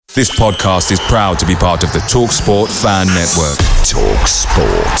This podcast is proud to be part of the TalkSport Fan Network.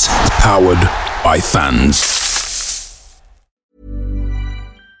 TalkSport. Powered by fans.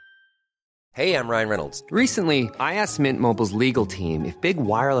 Hey, I'm Ryan Reynolds. Recently, I asked Mint Mobile's legal team if big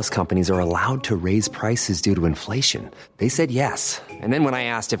wireless companies are allowed to raise prices due to inflation. They said yes. And then when I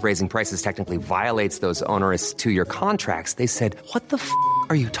asked if raising prices technically violates those onerous two-year contracts, they said, "What the f***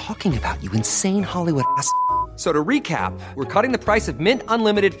 are you talking about, you insane Hollywood ass?" So to recap, we're cutting the price of Mint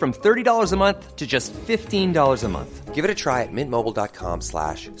Unlimited from $30 a month to just $15 a month. Give it a try at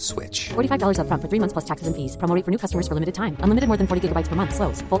mintmobile.com/switch. $45 up front for 3 months plus taxes and fees. Promo rate for new customers for limited time. Unlimited more than 40 gigabytes per month.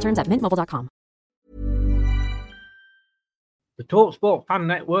 Slows full terms at mintmobile.com. The TalkSport Fan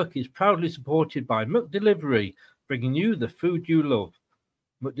Network is proudly supported by McDelivery, bringing you the food you love.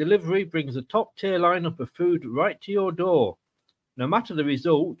 McDelivery brings a top-tier lineup of food right to your door. No matter the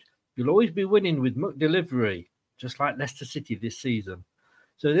result, you'll always be winning with McDelivery, just like Leicester City this season.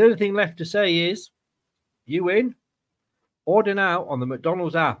 So the only thing left to say is, you win? Order now on the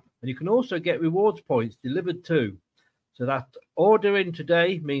McDonald's app, and you can also get rewards points delivered too. So that ordering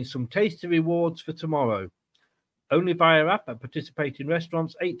today means some tasty rewards for tomorrow. Only via app at participating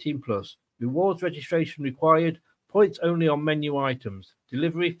restaurants, 18+. Rewards registration required. Points only on menu items.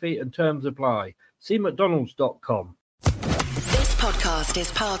 Delivery fee and terms apply. See mcdonalds.com. This podcast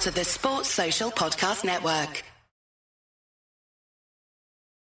is part of the Sports Social Podcast Network.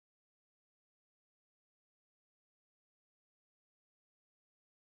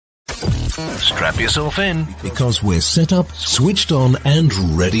 Strap yourself in, because we're set up, switched on, and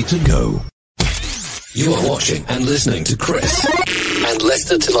ready to go. You are watching and listening to Chris and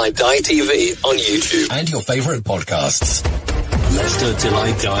Leicester Till I Die TV on YouTube and your favourite podcasts. Leicester Till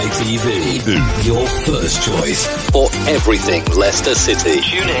I Die TV, your first choice for everything Leicester City.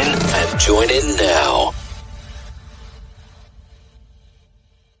 Tune in and join in now.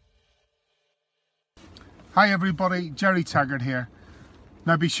 Hi everybody, Jerry Taggart here.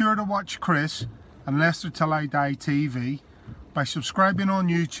 Now be sure to watch Chris and Leicester Till I Die TV by subscribing on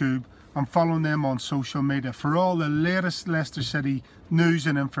YouTube and following them on social media for all the latest Leicester City news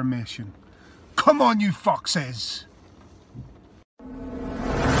and information. Come on, you foxes!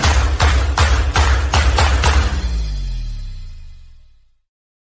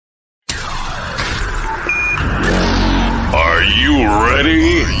 Are you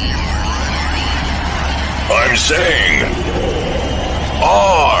ready? I'm saying,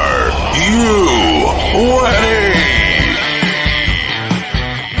 are you ready?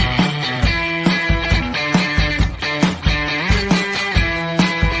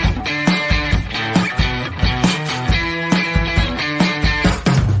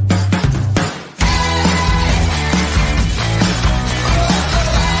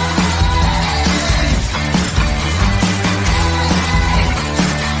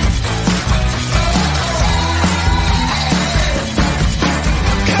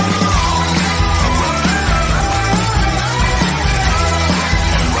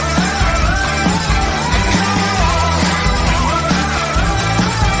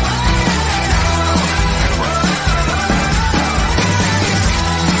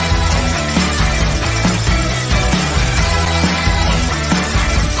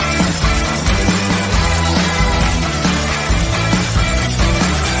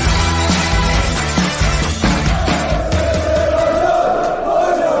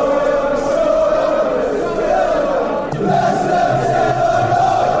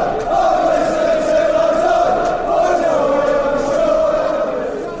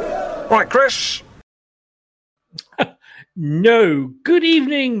 Right, Chris. No. Good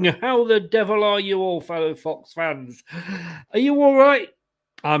evening. How the devil are you all, fellow Fox fans? Are you all right?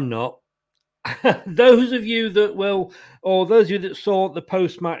 I'm not. Those of you that will, or those of you that saw the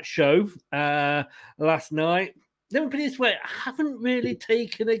post-match show last night, let me put it this way, I haven't really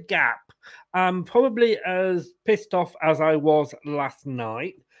taken a gap. I'm probably as pissed off as I was last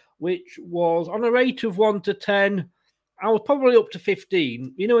night, which was on a rate of 1 to 10. I was probably up to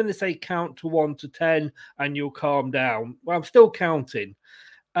 15. You know when they say count to 1 to 10 and you'll calm down? Well, I'm still counting.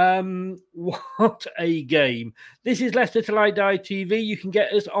 What a game. This is Leicester Till I Die TV. You can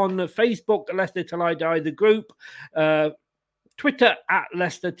get us on Facebook, Leicester Till I Die, the group. Twitter at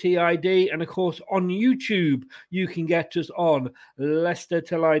Leicester TID, and of course on YouTube you can get us on Leicester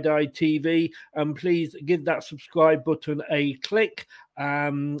Till I Die TV, and please give that subscribe button a click,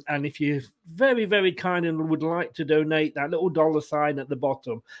 and if you're very, very kind and would like to donate, that little $sign at the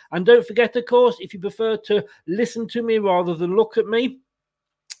bottom. And don't forget, of course, if you prefer to listen to me rather than look at me,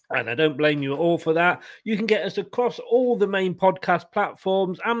 and I don't blame you at all for that, you can get us across all the main podcast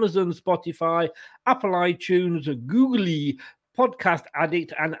platforms: Amazon, Spotify, Apple iTunes, Google podcast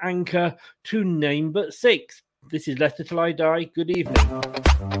addict and anchor to Name But Six. This is Leicester Till I Die. Good evening.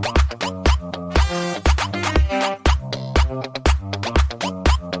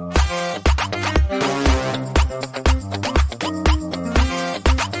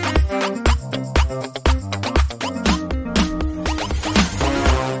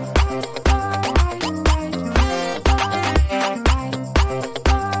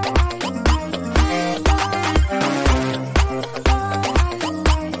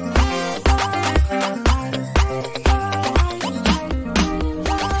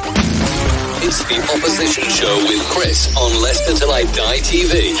 Opposition Show with Chris on Leicester Till I Die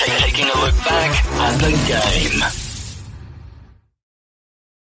TV. Taking a look back at the game.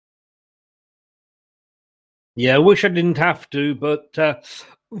 Yeah, I wish I didn't have to, but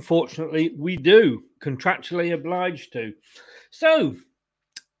unfortunately we do. Contractually obliged to. So,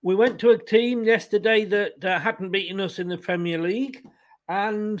 we went to a team yesterday that hadn't beaten us in the Premier League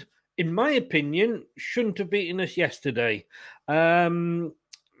and, in my opinion, shouldn't have beaten us yesterday.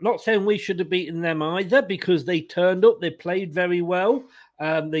 Not saying we should have beaten them either because they turned up, they played very well.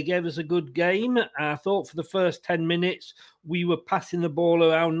 They gave us a good game. I thought for the first 10 minutes we were passing the ball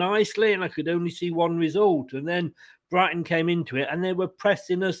around nicely and I could only see one result. And then Brighton came into it and they were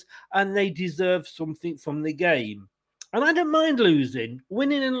pressing us and they deserved something from the game. And I don't mind losing.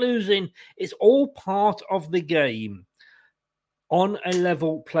 Winning and losing is all part of the game on a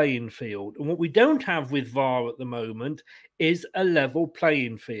level playing field. And what we don't have with VAR at the moment is a level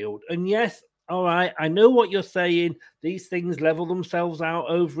playing field. And yes, all right, I know what you're saying. These things level themselves out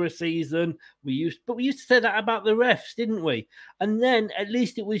over a season. We used to say that about the refs, didn't we? And then at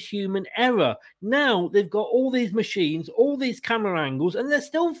least it was human error. Now they've got all these machines, all these camera angles, and they're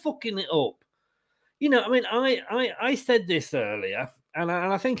still fucking it up. You know, I mean, I said this earlier, and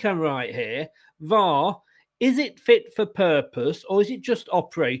I think I'm right here. VAR, is it fit for purpose or is it just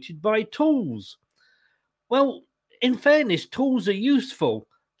operated by tools? Well, in fairness, tools are useful.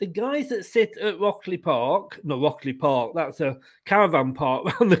 The guys that sit at Rockley Park, that's a caravan park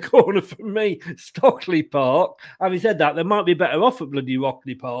around the corner from me, Stockley Park. Having said that, they might be better off at bloody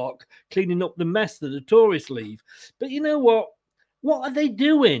Rockley Park, cleaning up the mess that the tourists leave. But you know what? What are they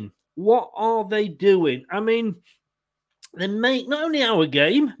doing? What are they doing? I mean, they make not only our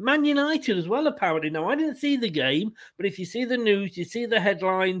game, Man United as well, apparently. Now, I didn't see the game, but if you see the news, you see the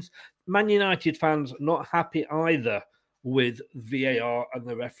headlines, Man United fans not happy either with VAR and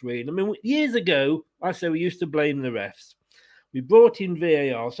the refereeing. I mean, years ago, I say we used to blame the refs. We brought in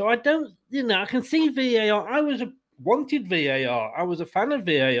VAR. So I don't, I can see VAR. I wanted VAR. I was a fan of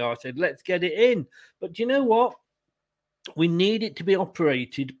VAR. I said, let's get it in. But do you know what? We need it to be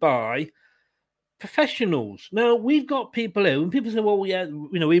operated by professionals. Now, we've got people here, and people say, well, yeah,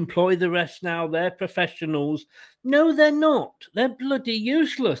 we employ the refs now, they're professionals. No, they're not. They're bloody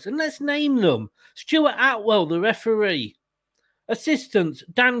useless. And let's name them. Stuart Atwell, the referee. Assistants,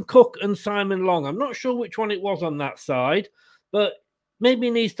 Dan Cook and Simon Long. I'm not sure which one it was on that side, but maybe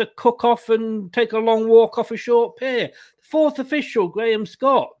he needs to cook off and take a long walk off a short pier. Fourth official, Graham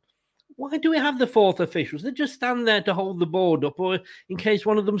Scott. Why do we have the fourth officials? They just stand there to hold the board up or in case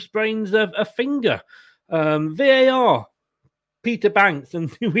one of them sprains a finger. VAR, Peter Banks,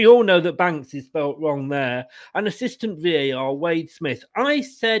 and we all know that Banks is spelt wrong there. An assistant VAR, Wade Smith. I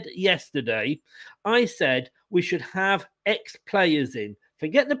said yesterday, we should have ex-players in.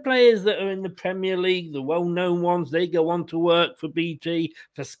 Forget the players that are in the Premier League, the well-known ones. They go on to work for BT,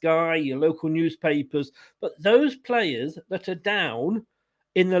 for Sky, your local newspapers. But those players that are down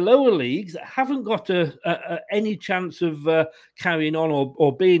in the lower leagues that haven't got any chance of carrying on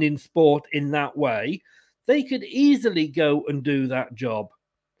or being in sport in that way, they could easily go and do that job.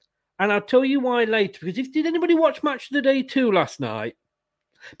 And I'll tell you why later, because did anybody watch Match of the Day 2 last night?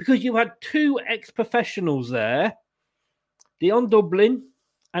 Because you had two ex-professionals there, Dion Dublin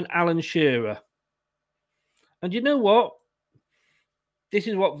and Alan Shearer. And you know what? This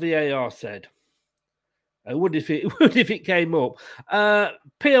is what VAR said. Would if it came up.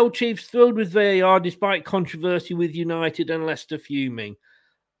 PL Chiefs thrilled with VAR despite controversy with United and Leicester fuming.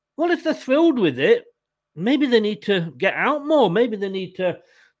 Well, if they're thrilled with it, maybe they need to get out more. Maybe they need to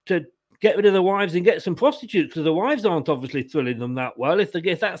get rid of the wives and get some prostitutes because the wives aren't obviously thrilling them that well if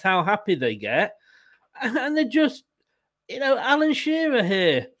that's how happy they get. And they're just, Alan Shearer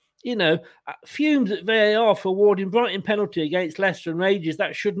here. Fumes at VAR for awarding Brighton penalty against Leicester and rages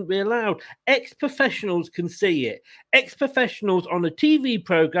that shouldn't be allowed. Ex-professionals can see it. Ex-professionals on a TV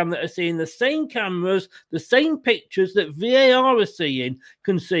programme that are seeing the same cameras, the same pictures that VAR are seeing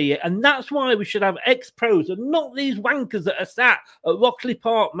can see it. And that's why we should have ex-pros and not these wankers that are sat at Rockley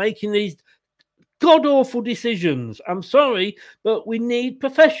Park making these god-awful decisions. I'm sorry, but we need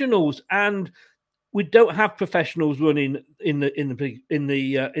professionals, and we don't have professionals running in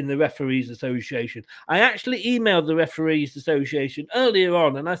the Referees Association. I actually emailed the Referees Association earlier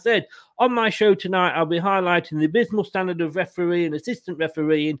on, and I said, on my show tonight, I'll be highlighting the abysmal standard of refereeing, assistant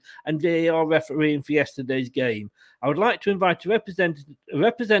refereeing, and VAR refereeing for yesterday's game. I would like to invite a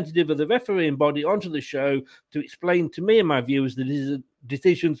representative of the refereeing body onto the show to explain to me and my viewers the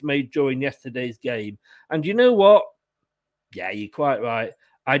decisions made during yesterday's game. And you know what? Yeah, you're quite right.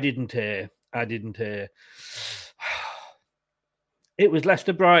 I didn't hear. It was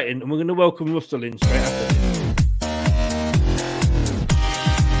Leicester Brighton, and we're going to welcome Russell in straight after this.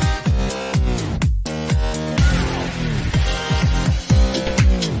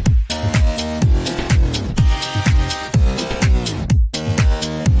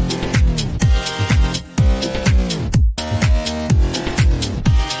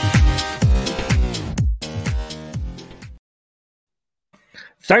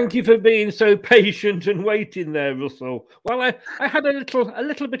 Thank you for being so patient and waiting there, Russell. Well, I had a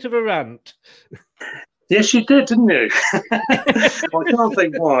little bit of a rant. Yes, you did, didn't you? I can't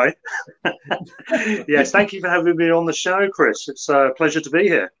think why. Yes, thank you for having me on the show, Chris. It's a pleasure to be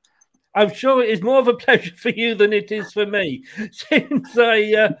here. I'm sure it is more of a pleasure for you than it is for me. Since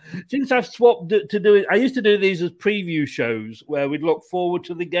I've swapped to do it, I used to do these as preview shows where we'd look forward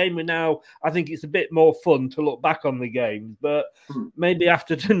to the game, and now I think it's a bit more fun to look back on the games. But maybe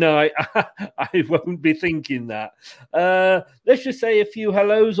after tonight, I won't be thinking that. Let's just say a few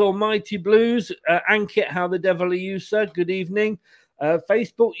hellos, Almighty Blues. Ankit, how the devil are you, sir? Good evening.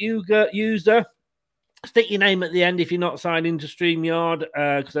 Facebook user. Stick your name at the end if you're not signed into StreamYard,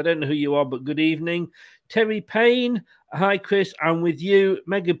 because I don't know who you are, but good evening. Terry Payne, hi, Chris, I'm with you.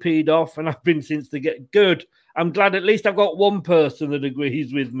 Mega peed off, and I've been since the get. Good. I'm glad at least I've got one person that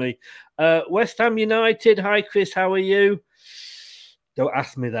agrees with me. West Ham United, hi, Chris, how are you? Don't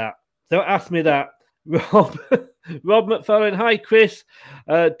ask me that. Rob McFarlane, hi, Chris.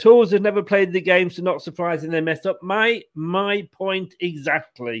 Tours have never played the game, so not surprising they messed up. My point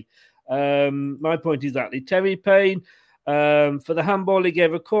exactly. Terry Payne, for the handball, he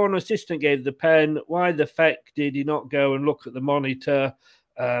gave a corner, assistant gave the pen. Why the feck did he not go and look at the monitor?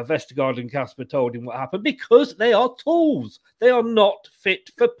 Vestergaard and Casper told him what happened. Because they are tools. They are not fit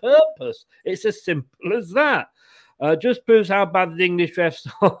for purpose. It's as simple as that. Just proves how bad the English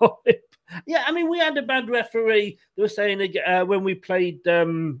refs are. Yeah, I mean, we had a bad referee. They were saying when we played,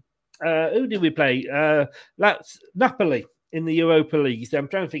 who did we play? Napoli. In the Europa League. So I'm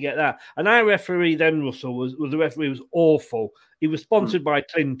trying to forget that. And our referee then, Russell, was the referee was awful. He was sponsored by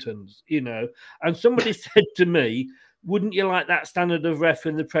Clinton's, And somebody said to me, wouldn't you like that standard of ref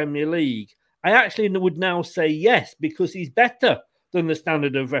in the Premier League? I actually would now say yes, because he's better than the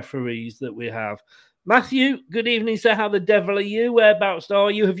standard of referees that we have. Matthew, good evening, sir. How the devil are you? Whereabouts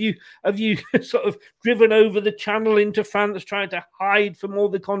are you? Have you sort of driven over the channel into France trying to hide from all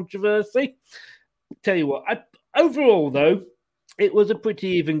the controversy? Tell you what, overall, though, it was a pretty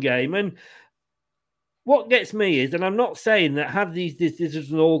even game. And what gets me is, and I'm not saying that had these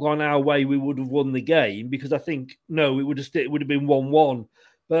decisions all gone our way, we would have won the game, because I think, no, it would have been 1-1.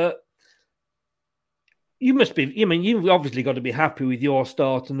 But you must be, you've obviously got to be happy with your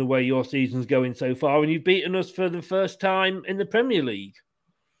start and the way your season's going so far. And you've beaten us for the first time in the Premier League.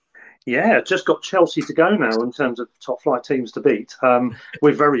 Yeah, just got Chelsea to go now in terms of top flight teams to beat.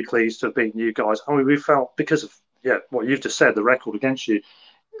 We're very pleased to have beaten you guys. I mean, we felt, because of what you've just said, the record against you,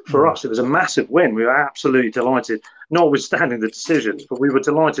 for us, it was a massive win. We were absolutely delighted, notwithstanding the decisions, but we were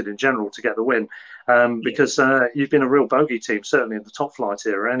delighted in general to get the win, because you've been a real bogey team, certainly in the top flight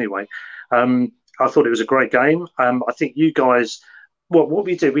era anyway. I thought it was a great game. I think you guys... What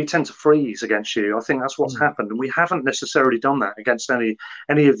we do, we tend to freeze against you. I think that's what's happened, and we haven't necessarily done that against any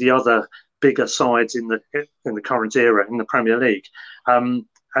of the other bigger sides in the current era in the Premier League. And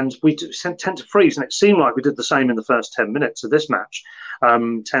we tend to freeze, and it seemed like we did the same in the first 10 minutes of this match.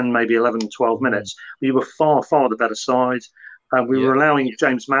 10, maybe 11, 12 minutes. We were far, far the better side. We were allowing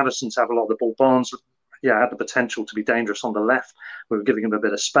James Maddison to have a lot of the ball. Barnes, had the potential to be dangerous on the left. We were giving him a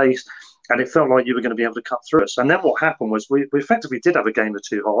bit of space. And it felt like you were going to be able to cut through us. And then what happened was we effectively did have a game of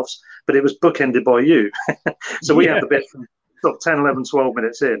two halves, but it was bookended by you. So we had the bit from sort of 10, 11, 12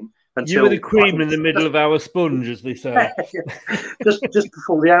 minutes in. Until, you were the cream in the middle of our sponge, as they say. Just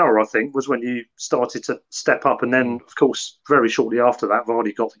before the hour, I think, was when you started to step up. And then, of course, very shortly after that,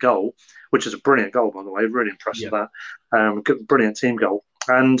 Vardy got the goal, which is a brilliant goal, by the way. Really impressive, that. Brilliant team goal.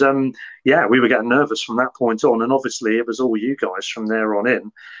 And we were getting nervous from that point on. And obviously, it was all you guys from there on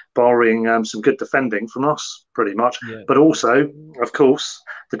in, barring some good defending from us, pretty much. Yeah. But also, of course,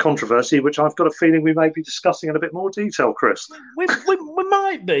 the controversy, which I've got a feeling we may be discussing in a bit more detail, Chris. We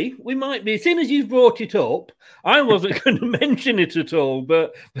might be. We might be. As soon as you've brought it up, I wasn't going to mention it at all,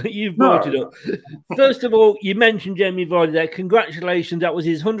 but you've brought it up. First of all, you mentioned Jamie Vardy there. Congratulations. That was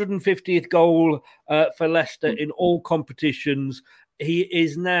his 150th goal for Leicester in all competitions. He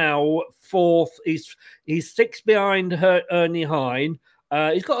is now fourth. He's 6 behind Ernie Hine.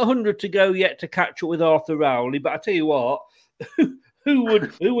 He's got 100 to go yet to catch up with Arthur Rowley. But I tell you what, who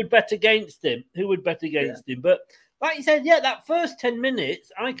would bet against him? Who would bet against him? But like you said, that first 10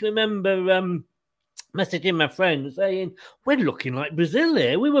 minutes, I can remember messaging my friend saying, we're looking like Brazil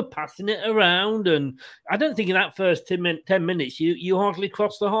here. We were passing it around. And I don't think in that first 10 minutes, you hardly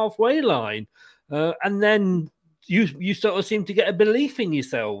crossed the halfway line. And then you sort of seem to get a belief in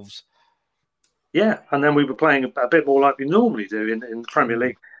yourselves. Yeah, and then we were playing a bit more like we normally do in the Premier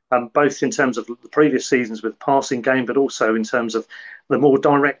League, both in terms of the previous seasons with the passing game, but also in terms of the more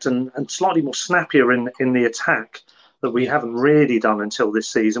direct and slightly more snappier in the attack that we haven't really done until this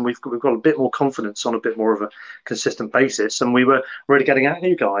season. We've got a bit more confidence on a bit more of a consistent basis, and we were really getting at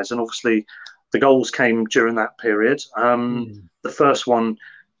you guys. And obviously, the goals came during that period. The first one,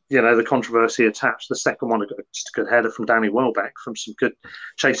 the controversy attached. The second one, just a good header from Danny Welbeck from some good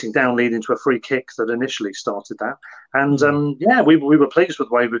chasing down, leading to a free kick that initially started that. And we were pleased with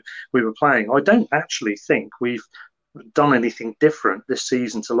the way we were playing. I don't actually think we've done anything different this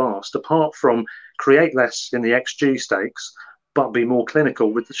season to last, apart from create less in the XG stakes, but be more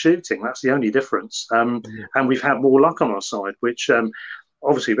clinical with the shooting. That's the only difference. And we've had more luck on our side, which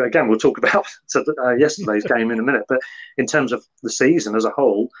obviously, but again, we'll talk about yesterday's game in a minute. But in terms of the season as a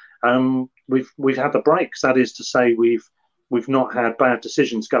whole, we've had the breaks. That is to say, we've not had bad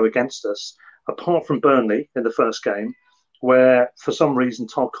decisions go against us, apart from Burnley in the first game, where for some reason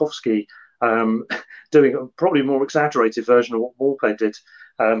Tarkowski, doing a probably more exaggerated version of what Morpay did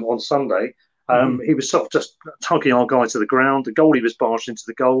on Sunday. He was sort of just tugging our guy to the ground. The goalie was barged into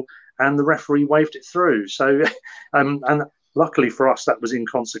the goal, and the referee waved it through. So, and luckily for us, that was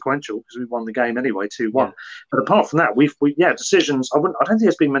inconsequential because we won the game anyway, 2-1. Yeah. But apart from that, we've decisions. I don't think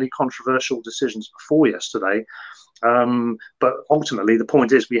there's been many controversial decisions before yesterday. But ultimately, the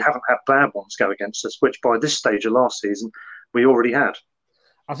point is we haven't had bad ones go against us, which by this stage of last season we already had.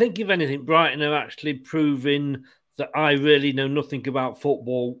 I think, if anything, Brighton are actually proving that I really know nothing about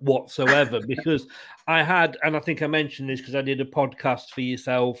football whatsoever, because I had, and I think I mentioned this because I did a podcast for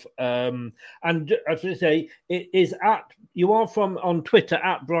yourself, and as I say, it is you are from on Twitter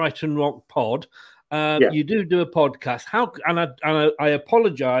at Brighton Rock Pod. You do a podcast. I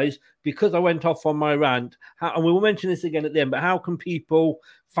apologise because I went off on my rant. And we will mention this again at the end. But how can people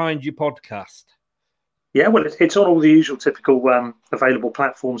find your podcast? Yeah, well, it's on all the usual typical available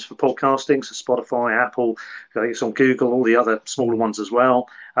platforms for podcasting, so Spotify, Apple, it's on Google, all the other smaller ones as well.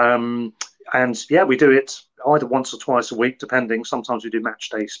 And we do it either once or twice a week, depending. Sometimes we do match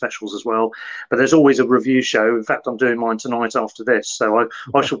day specials as well. But there's always a review show. In fact, I'm doing mine tonight after this. So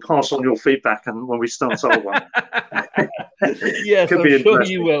I shall pass on your feedback and when we start our one. Yes, I'm sure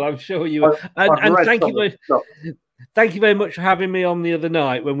you will. I'm sure you will. And thank you. Thank you very much for having me on the other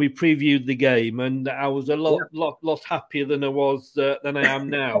night when we previewed the game, and I was a lot happier than I was than I am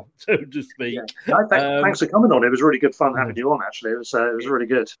now, so to speak. Yeah. Thanks for coming on. It was really good fun having you on. Actually, it was really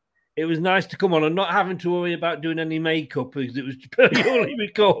good. It was nice to come on and not having to worry about doing any makeup because it was purely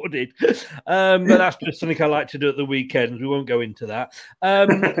recorded. But that's just something I like to do at the weekends. We won't go into that.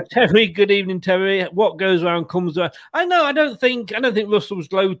 Terry, good evening, Terry. What goes around comes around. I don't think Russell was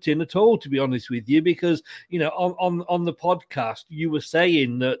gloating at all, to be honest with you, because on the podcast you were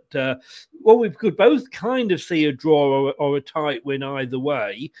saying that we could both kind of see a draw or a tight win either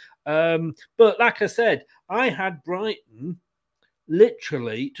way. But like I said, I had Brighton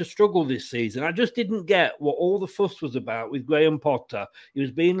literally to struggle this season. I just didn't get what all the fuss was about with Graham Potter. He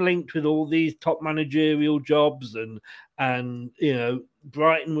was being linked with all these top managerial jobs, and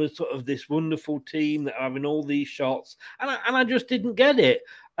Brighton was sort of this wonderful team that are having all these shots, and I just didn't get it.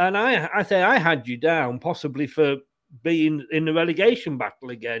 And I say I had you down possibly for being in the relegation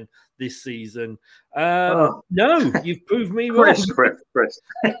battle again this season. No, you've proved me wrong. Chris.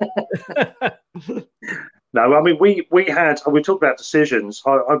 No, I mean, we talked about decisions,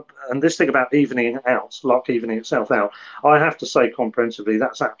 and this thing about evening out, luck evening itself out, I have to say comprehensively,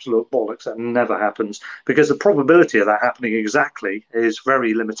 that's absolute bollocks. That never happens, because the probability of that happening exactly is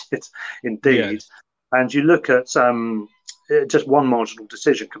very limited indeed. Yes. And you look at, just one marginal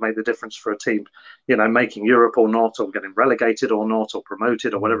decision can make the difference for a team, making Europe or not, or getting relegated or not, or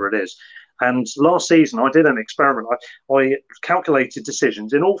promoted or whatever it is. And last season, I did an experiment. I calculated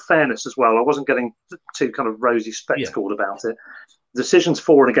decisions. In all fairness as well, I wasn't getting too kind of rosy spectacled about it. Decisions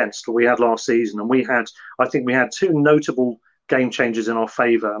for and against we had last season, and I think we had two notable game changers in our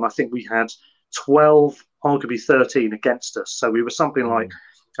favour, and I think we had 12, arguably 13 against us. So we were something like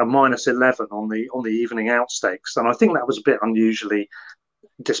a -11 on the evening out stakes, and I think that was a bit unusually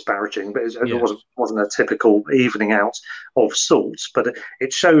disparaging, but it wasn't a typical evening out of sorts. But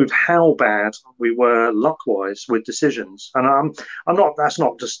it showed how bad we were luck-wise with decisions, and I'm not. That's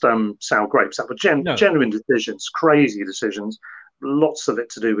not just sour grapes. That were genuine decisions, crazy decisions. Lots of it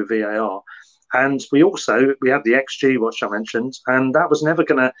to do with VAR. And we had the XG, which I mentioned, and that was never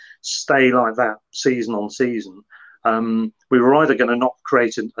going to stay like that season on season. We were either going to not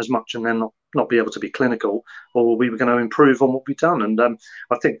create as much and then not be able to be clinical, or we were going to improve on what we've done. And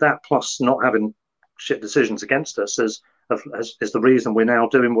I think that, plus not having shit decisions against us, is the reason we're now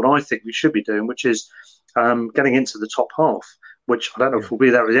doing what I think we should be doing, which is getting into the top half, which I don't know if we'll be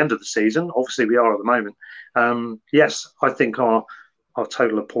there at the end of the season. Obviously, we are at the moment. Yes, I think our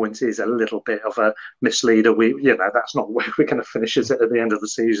total of points is a little bit of a misleader. That's not where we're going to finish, is it, at the end of the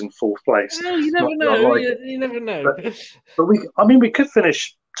season, 4th place? No, you never know. You never know. But we could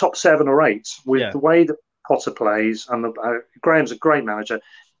finish top 7 or 8 with the way that Potter plays, and Graham's a great manager.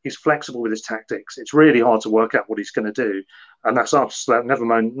 He's flexible with his tactics. It's really hard to work out what he's going to do, and that's us. Never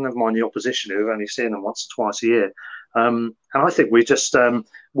mind the opposition, who have only seen them once or twice a year. And I think we just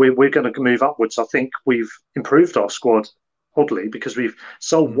we're going to move upwards. I think we've improved our squad, oddly, because we've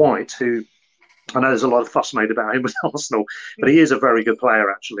sold White, who I know there's a lot of fuss made about him with Arsenal, but he is a very good player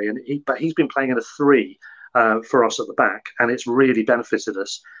actually, but he's been playing in a 3 for us at the back, and it's really benefited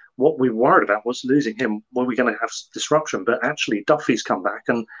us. What we worried about was losing him. Were we going to have disruption? But actually, Duffy's come back,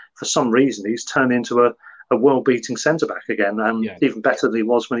 and for some reason, he's turned into a world-beating centre-back again, even better than he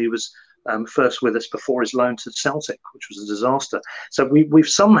was when he was first with us before his loan to Celtic, which was a disaster. So we've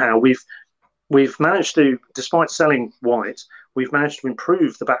managed to, despite selling White, we've managed to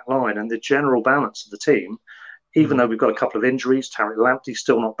improve the back line and the general balance of the team, even though we've got a couple of injuries. Tariq Lamptey's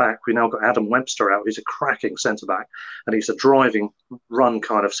still not back. We now got Adam Webster out, who's a cracking centre-back, and he's a driving run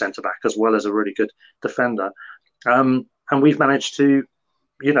kind of centre-back as well as a really good defender. And we've managed to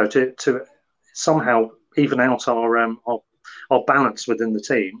somehow even out our balance within the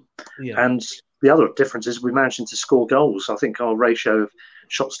team. Yeah. And the other difference is we're managing to score goals. I think our ratio of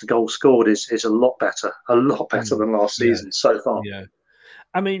shots to goals scored is a lot better than last season so far. Yeah,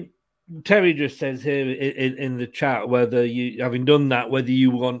 I mean, Terry just says here in the chat whether you, having done that, whether you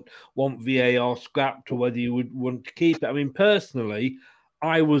want VAR scrapped or whether you would want to keep it. I mean, personally,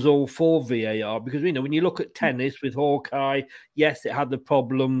 I was all for VAR because, when you look at tennis with Hawkeye, yes, it had the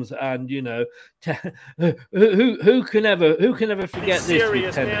problems, and who can ever forget this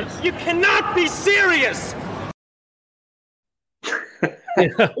with tennis? Man. You cannot be serious.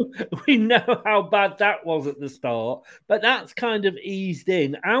 We know how bad that was at the start, but that's kind of eased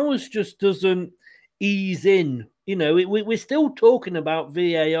in. Ours just doesn't ease in. We're still talking about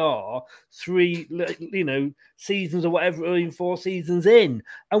VAR 3, seasons or whatever, 4 seasons in,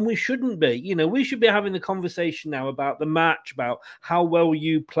 and we shouldn't be. We should be having the conversation now about the match, about how well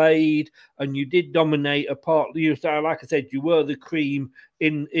you played, and you did dominate a part. Like I said, you were the cream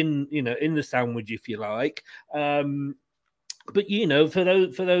in the sandwich, if you like. But for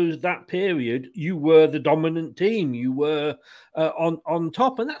that period, you were the dominant team. You were on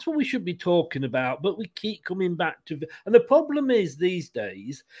top, and that's what we should be talking about. But we keep coming back to, and the problem is these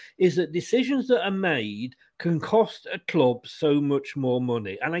days is that decisions that are made can cost a club so much more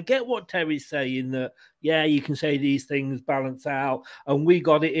money. And I get what Terry's saying, that you can say these things balance out, and we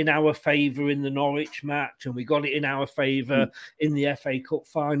got it in our favour in the Norwich match, and we got it in our favour in the FA Cup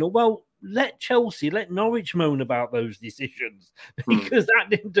final. Well, let Norwich moan about those decisions, because that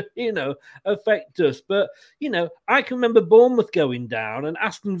didn't, affect us. But, I can remember Bournemouth going down and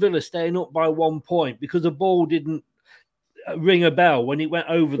Aston Villa staying up by 1 point because the ball didn't ring a bell when it went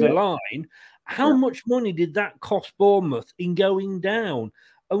over the line. How much money did that cost Bournemouth in going down?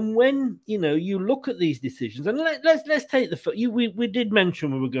 And when you look at these decisions, and let's take we did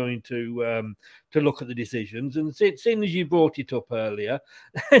mention we were going to look at the decisions, and seeing as you brought it up earlier,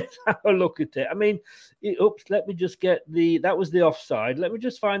 let's have a look at it. I mean, let me just get that was the offside. Let me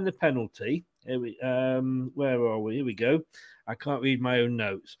just find the penalty. Where are we? Here we go. I can't read my own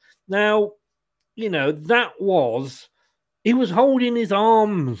notes now. That was, he was holding his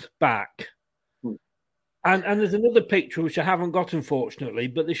arms back. And there's another picture which I haven't got, unfortunately,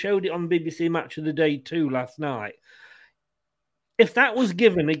 but they showed it on BBC Match of the Day 2 last night. if that was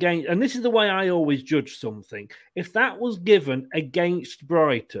given against, and this is the way I always judge something, if that was given against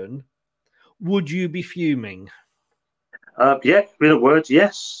Brighton, would you be fuming? Yeah, in a word,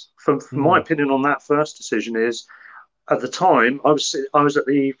 yes. From my opinion on that first decision is, at the time, I was at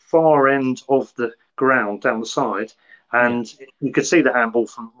the far end of the ground down the side, and you could see the handball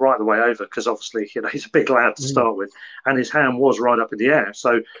from right the way over because obviously he's a big lad to start with, and his hand was right up in the air.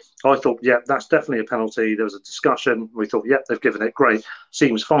 So I thought, yeah, that's definitely a penalty. There was a discussion. We thought, yeah, they've given it. Great.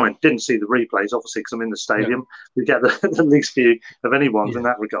 Seems fine. Didn't see the replays, obviously, because I'm in the stadium. We get the least view of anyone in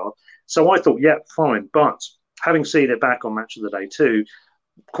that regard. So I thought, yeah, fine. But having seen it back on Match of the Day too,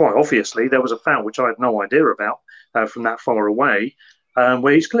 quite obviously, there was a foul which I had no idea about from that far away,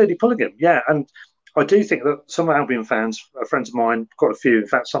 where he's clearly pulling him. Yeah, and I do think that some Albion fans, friends of mine, quite a few, in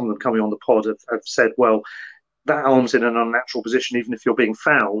fact, some of them coming on the pod have said, well, that arm's in an unnatural position. Even if you're being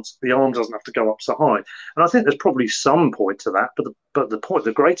fouled, the arm doesn't have to go up so high. And I think there's probably some point to that. But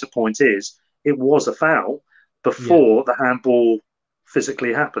the greater point is it was a foul before the handball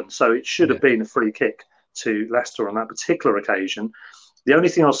physically happened. So it should have been a free kick to Leicester on that particular occasion. The only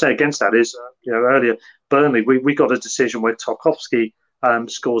thing I'll say against that is, earlier, Burnley, we got a decision where Tarkowski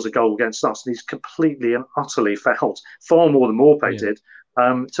scores a goal against us, and he's completely and utterly fouled, far more than Maupay did,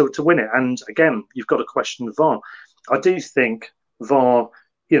 to win it. And again, you've got to question the VAR. I do think VAR,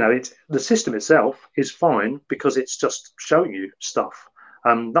 the system itself is fine because it's just showing you stuff.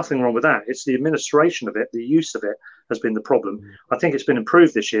 Nothing wrong with that. It's the administration of it, the use of it has been the problem. I think it's been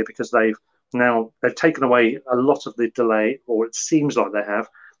improved this year because they've taken away a lot of the delay, or it seems like they have,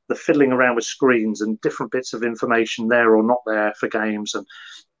 the fiddling around with screens and different bits of information there or not there for games, and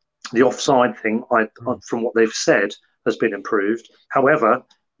the offside thing, from what they've said, has been improved. However,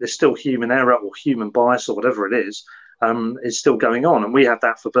 there's still human error or human bias or whatever it is still going on, and we had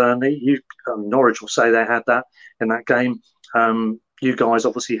that for Burnley. Norwich will say they had that in that game. You guys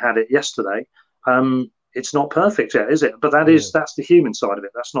obviously had it yesterday. It's not perfect yet, is it? But that's the human side of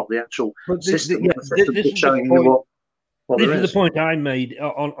it. That's not the actual system. This showing you what this is the point I made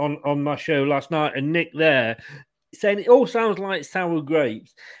on my show last night, and Nick there saying it all sounds like sour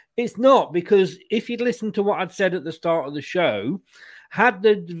grapes. It's not, because if you'd listened to what I'd said at the start of the show, had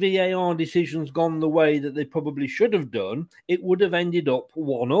the VAR decisions gone the way that they probably should have done, it would have ended up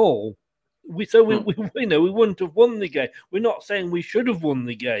 1-1. We wouldn't have won the game. We're not saying we should have won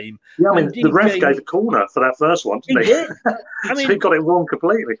the game. Yeah, I mean, the ref gave a corner for that first one, didn't he? So he got it wrong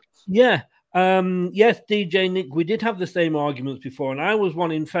completely. Yeah. Yes, DJ Nick, we did have the same arguments before, and I was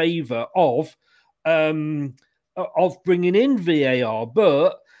one in favour of bringing in VAR,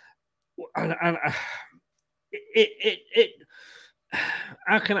 but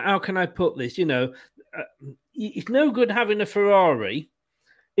how can I put this? It's no good having a Ferrari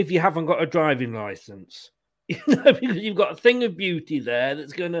if you haven't got a driving license, because you've got a thing of beauty there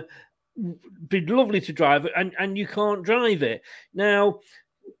that's going to be lovely to drive, and you can't drive it now.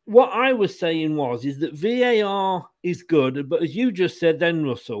 What I was saying is that VAR is good, but as you just said then,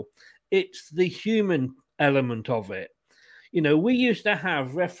 Russell, it's the human element of it. We used to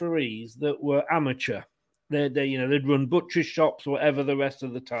have referees that were amateur. They'd run butcher shops or whatever the rest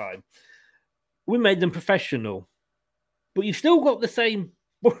of the time. We made them professional, but you've still got the same,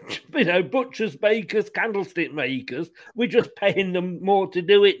 butchers, bakers, candlestick makers. We're just paying them more to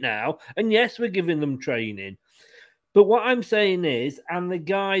do it now, and yes, we're giving them training. But what I'm saying is, and the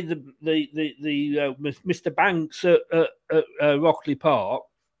guy, the Mr. Banks at Rockley Park,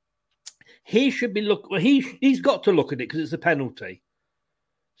 he should be he's got to look at it because it's a penalty.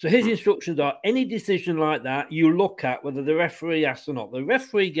 So his instructions are: any decision like that, you look at whether the referee asked or not. The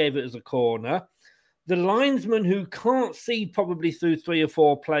referee gave it as a corner. The linesman, who can't see probably through 3 or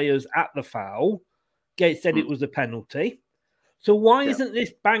 4 players at the foul, said it was a penalty. So why isn't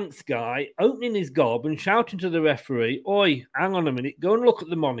this Banks guy opening his gob and shouting to the referee, "Oi, hang on a minute, go and look at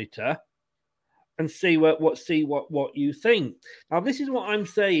the monitor and see what you think." Now, this is what I'm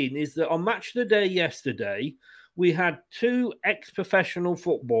saying, is that on Match of the Day yesterday, we had 2 ex-professional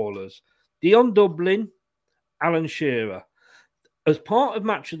footballers, Dion Dublin, Alan Shearer. As part of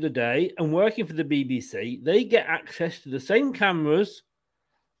Match of the Day and working for the BBC, they get access to the same cameras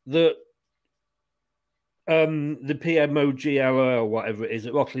that the PMOGL or whatever it is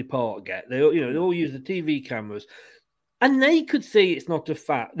at Rockley Park get. They all use the TV cameras, and they could see it's not a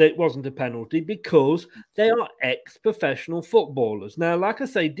fact that it wasn't a penalty because they are ex-professional footballers. Now, like I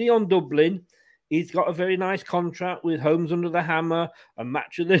say, Dion Dublin, he's got a very nice contract with Homes Under the Hammer and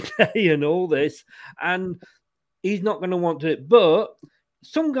Match of the Day and all this, and he's not going to want to. But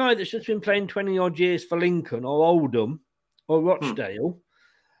some guy that's just been playing 20 odd years for Lincoln or Oldham or Rochdale,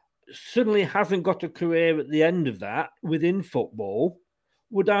 suddenly hasn't got a career at the end of that within football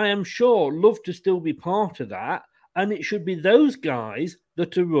would, I am sure, love to still be part of that. And it should be those guys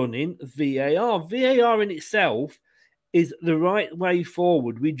that are running VAR. VAR in itself is the right way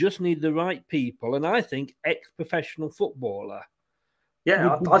forward. We just need the right people. And I think ex-professional footballer.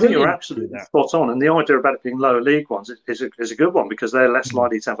 Yeah, I think you're absolutely spot on. And the idea about it being lower league ones is a good one, because they're less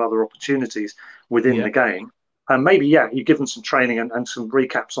likely to have other opportunities within the game. And maybe, you give them some training and some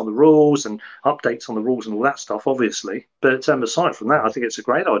recaps on the rules and updates on the rules and all that stuff, obviously. But aside from that, I think it's a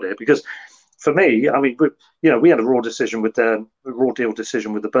great idea, because for me, I mean, we had a raw deal decision with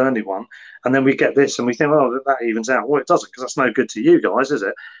the Burnley one, and then we get this and we think, oh, that evens out. Well, it doesn't, because that's no good to you guys, is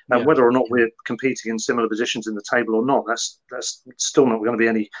it? And whether or not we're competing in similar positions in the table or not, that's still not going to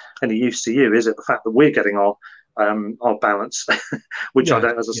be any use to you, is it? The fact that we're getting our balance, which I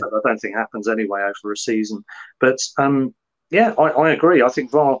don't think happens anyway over a season. But I agree. I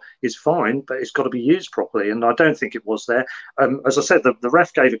think VAR is fine, but it's got to be used properly, and I don't think it was there. As I said, the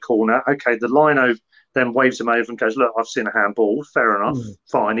ref gave a corner. Okay, the lino then waves him over and goes, "Look, I've seen a handball. Fair enough,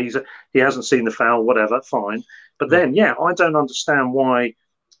 fine. He hasn't seen the foul, whatever, fine." But then, I don't understand why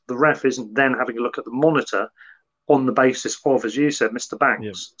the ref isn't then having a look at the monitor on the basis of, as you said, Mr.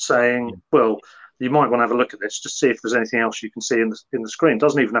 Banks, saying, "Well, you might want to have a look at this, just see if there's anything else you can see in the screen."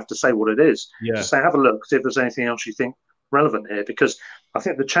 Doesn't even have to say what it is. Just say, have a look, see if there's anything else you think relevant here, because I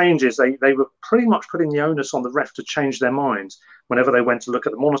think the changes, they were pretty much putting the onus on the ref to change their minds whenever they went to look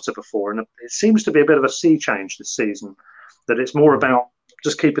at the monitor before. And it seems to be a bit of a sea change this season, that it's more about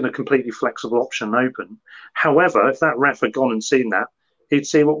just keeping a completely flexible option open. However, if that ref had gone and seen that, he'd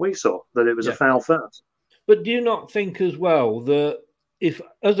see what we saw, that it was a foul first. But do you not think as well that if,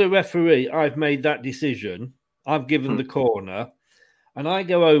 as a referee, I've made that decision, I've given the corner, and I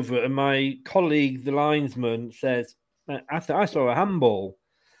go over and my colleague, the linesman, says, I saw a handball,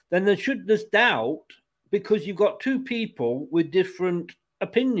 then there's doubt, because you've got two people with different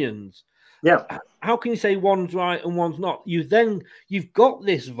opinions. Yeah. How can you say one's right and one's not? You've got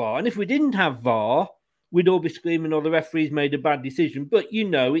this VAR, and if we didn't have VAR, we'd all be screaming, "Oh, the referee's made a bad decision." But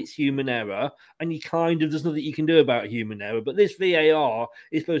it's human error, and there's nothing you can do about human error. But this VAR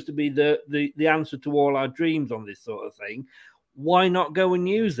is supposed to be the answer to all our dreams on this sort of thing. Why not go and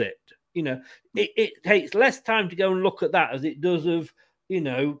use it? It takes less time to go and look at that as it does of,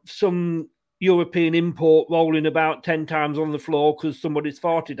 some European import rolling about 10 times on the floor because somebody's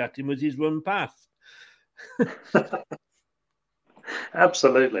farted at him as he's run past.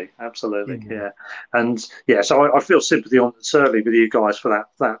 Absolutely. Yeah. And so I feel sympathy certainly with you guys for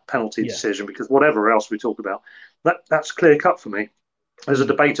that penalty decision, because whatever else we talk about, that's clear cut for me. There's a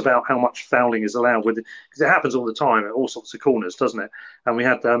debate about how much fouling is allowed because it happens all the time at all sorts of corners, doesn't it? And we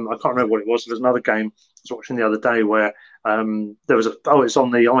had, I can't remember what it was. There was another game I was watching the other day where there was it's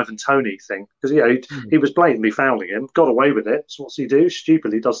on the Ivan Toney thing, because he was blatantly fouling him, got away with it. So what's he do?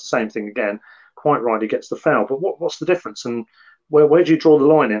 Stupidly does the same thing again. Quite right, he gets the foul. But what's the difference? And where do you draw the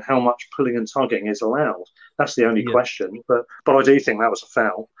line in how much pulling and tugging is allowed? That's the only question. But I do think that was a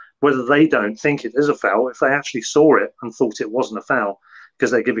foul. Whether they don't think it is a foul, if they actually saw it and thought it wasn't a foul, because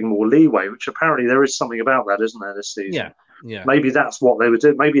they're giving more leeway, which apparently there is something about that, isn't there, this season? Yeah. Maybe that's what they were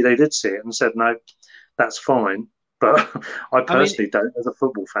doing. Maybe they did see it and said, no, that's fine. But I personally don't, as a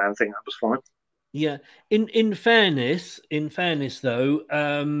football fan, think that was fine. Yeah. In fairness, though,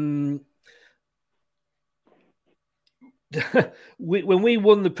 when we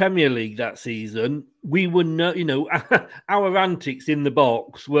won the Premier League that season, we were our antics in the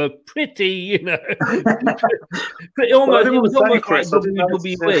box were pretty, pretty almost. It was almost like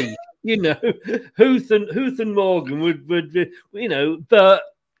WWE. Huth and Morgan would but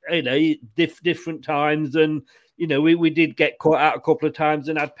different times, and we did get caught out a couple of times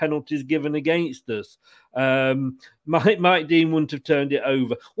and had penalties given against us. Mike Dean wouldn't have turned it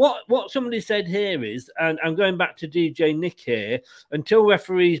over. What somebody said here is, and I'm going back to DJ Nick here, until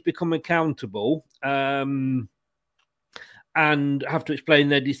referees become accountable and have to explain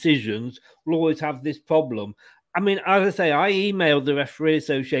their decisions, we'll always have this problem. I mean, as I say, I emailed the Referee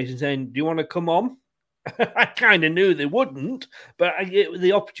Association saying, "Do you want to come on?" I kind of knew they wouldn't, but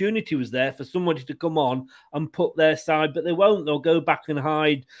the opportunity was there for somebody to come on and put their side, but they won't. They'll go back and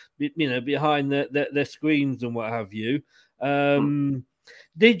hide, behind their screens and what have you.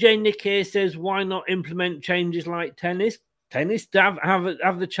 DJ Nick here says, why not implement changes like tennis? Tennis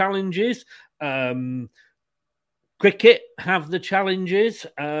have the challenges. Cricket have the challenges.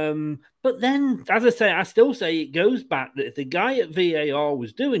 But then, as I say, I still say it goes back that if the guy at VAR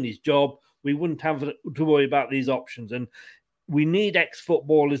was doing his job, we wouldn't have to worry about these options. And we need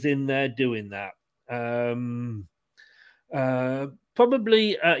ex-footballers in there doing that.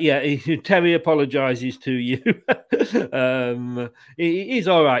 Probably, Terry apologises to you. He's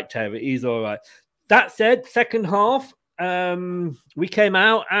all right, Terry. He's all right. That said, second half, we came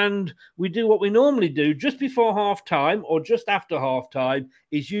out and we do what we normally do just before half time or just after half time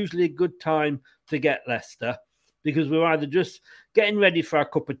is usually a good time to get Leicester, because we're either just getting ready for our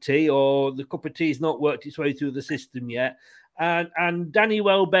cup of tea or the cup of tea's not worked its way through the system yet. And Danny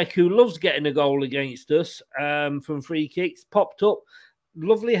Welbeck, who loves getting a goal against us from free kicks, popped up.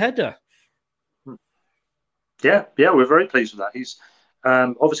 Lovely header. Yeah, we're very pleased with that. He's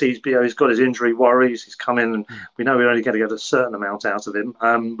obviously he's got his injury worries. He's come in, and we know we're only going to get a certain amount out of him.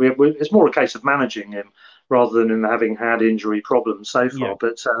 It's more a case of managing him rather than him having had injury problems so far.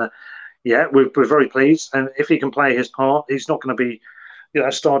 Yeah. But we're very pleased. And if he can play his part, he's not going to be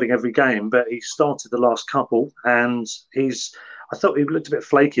starting every game, but he started the last couple, and I thought he looked a bit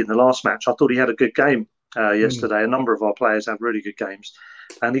flaky in the last match. I thought he had a good game yesterday. A number of our players had really good games,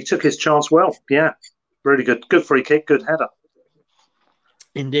 and he took his chance well. Yeah, really good free kick, good header.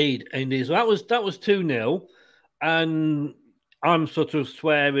 Indeed. So that was 2-0, and I'm sort of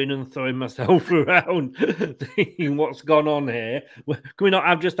swearing and throwing myself around, thinking what's gone on here. Can we not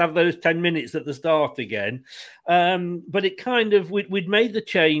have those 10 minutes at the start again? But it kind of, we'd made the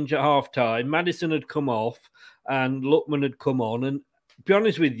change at half time. Maddison had come off and Lookman had come on. And to be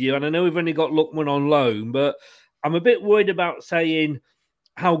honest with you, and I know we've only got Lookman on loan, but I'm a bit worried about saying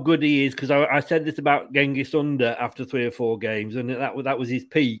how good he is, because I said this about Genghis Under after 3 or 4 games, and that was his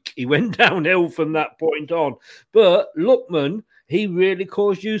peak. He went downhill from that point on. But Lookman, he really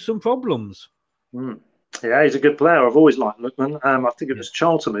caused you some problems. Yeah, he's a good player. I've always liked Lookman. I think it was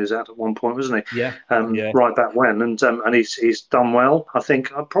Charlton who was out at one point, wasn't he? Yeah. Right back when, and he's done well. I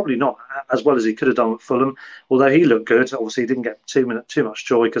think probably not as well as he could have done at Fulham, although he looked good. Obviously, he didn't get too much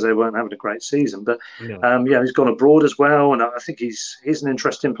joy because they weren't having a great season. But he's gone abroad as well, and I think he's an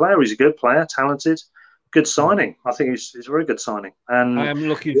interesting player. He's a good player, talented. Good signing. I think he's a very good signing. And I am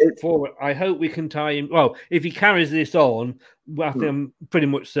looking forward. I hope we can tie him. Well, if he carries this on, I think I'm pretty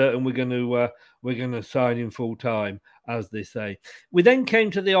much certain we're going to sign him full time, as they say. We then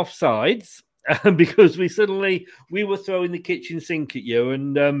came to the offsides because we were throwing the kitchen sink at you,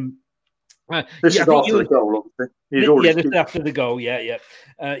 and this is after the goal, obviously. This is after the goal. Yeah.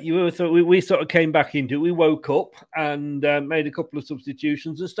 We sort of came back into it. We woke up and made a couple of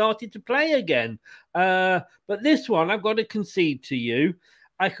substitutions and started to play again. But this one, I've got to concede to you,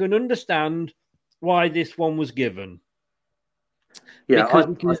 I can understand why this one was given. Yeah, because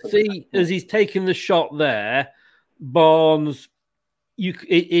you can see as he's taking the shot there, Barnes, it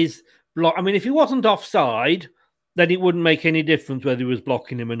is blocked. I mean, if he wasn't offside, then it wouldn't make any difference whether he was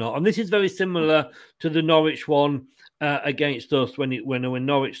blocking him or not. And this is very similar to the Norwich one against us when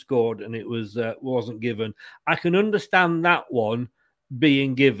Norwich scored and it wasn't given. I can understand that one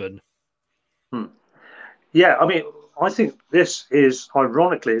being given. Yeah, I mean, I think this is,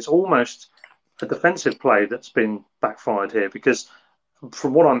 ironically, it's almost a defensive play that's been backfired here, because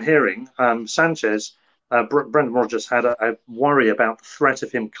from what I'm hearing, Sanchez, Brendan Rodgers had a worry about the threat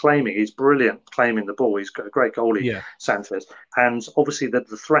of him claiming. He's brilliant claiming the ball. He's got a great goalie, Sanchez. And obviously the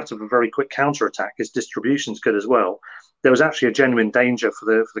threat of a very quick counter-attack, his distribution's good as well. There was actually a genuine danger for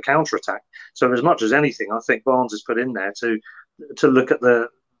the counter-attack. So as much as anything, I think Barnes is put in there to look at the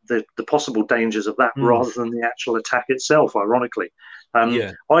possible dangers of that rather than the actual attack itself, ironically.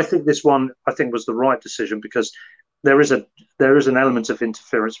 I think this one, was the right decision, because there is an element of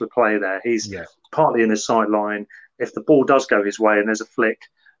interference with play there. He's partly in his sideline. If the ball does go his way and there's a flick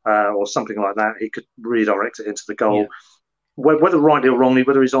or something like that, he could redirect it into the goal. Whether rightly or wrongly,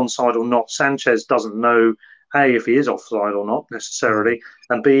 whether he's onside or not, Sanchez doesn't know, A, if he is offside or not necessarily,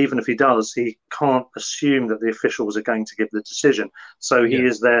 and B, even if he does, he can't assume that the officials are going to give the decision. So he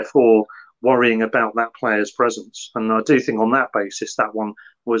is therefore worrying about that player's presence. And I do think on that basis, that one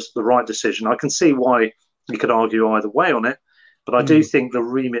was the right decision. I can see why you could argue either way on it, but I do think the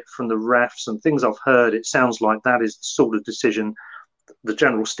remit from the refs and things I've heard, it sounds like that is the sort of decision. The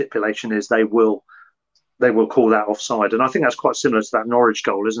general stipulation is they will call that offside, and I think that's quite similar to that Norwich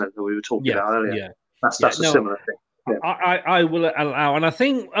goal, isn't it, that we were talking about earlier? That's a similar thing. I will allow, and I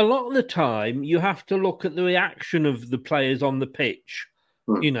think a lot of the time you have to look at the reaction of the players on the pitch.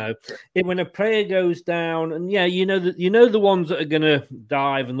 You know, when a player goes down, and the ones that are going to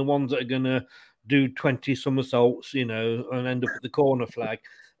dive and the ones that are going to do 20 somersaults, and end up at the corner flag.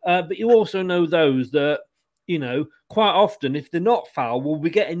 But you also know those that, quite often, if they're not foul, will be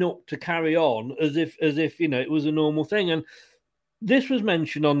getting up to carry on as if it was a normal thing. And this was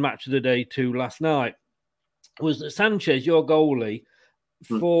mentioned on Match of the Day 2 last night, was that Sanchez, your goalie,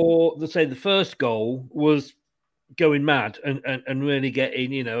 for, the first goal was going mad and really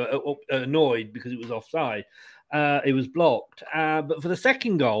getting, annoyed because it was offside. It was blocked. But for the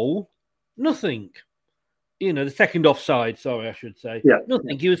second goal, nothing. The second offside, sorry, I should say. Yeah.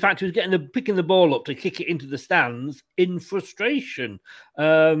 Nothing. He was picking the ball up to kick it into the stands in frustration.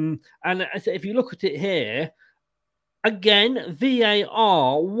 And I said, if you look at it here, again,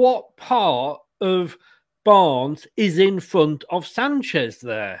 VAR, what part of Barnes is in front of Sanchez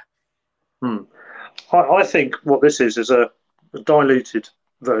there? I think what this is a diluted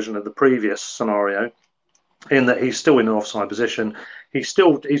version of the previous scenario, in that he's still in an offside position. He's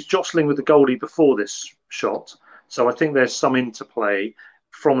jostling with the goalie before this shot. So I think there's some interplay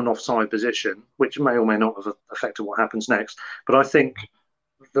from an offside position, which may or may not have affected what happens next. But I think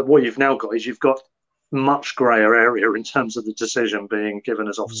that what you've now got is you've got much greyer area in terms of the decision being given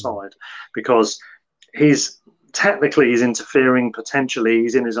as offside, because he's interfering, potentially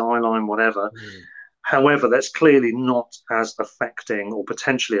he's in his eye line, whatever. However, that's clearly not as affecting or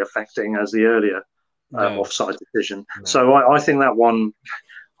potentially affecting as the earlier offside decision. No. So I think that one,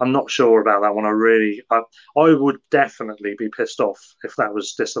 I'm not sure about that one. I would definitely be pissed off if that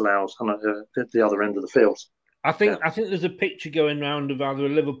was disallowed at the other end of the field. I think there's a picture going around of either a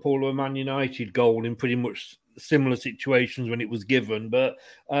Liverpool or a Man United goal in pretty much similar situations when it was given. But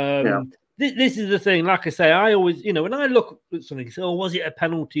this is the thing. Like I say, I always, when I look at something, say, oh, was it a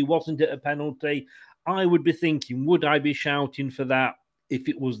penalty? Wasn't it a penalty? I would be thinking, would I be shouting for that if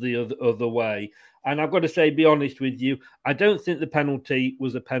it was the other way? And I've got to say, be honest with you, I don't think the penalty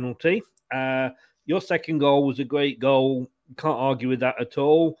was a penalty. Your second goal was a great goal. Can't argue with that at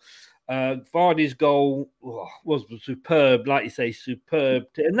all. Vardy's goal was superb, like you say, superb.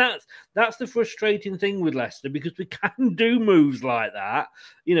 And that's the frustrating thing with Leicester, because we can do moves like that,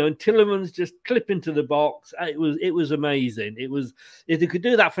 and Tielemans just clip into the box. It was amazing. It was, if they could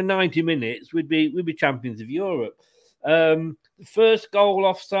do that for 90 minutes, we'd be champions of Europe. The first goal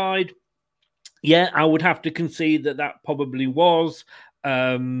offside, yeah, I would have to concede that probably was.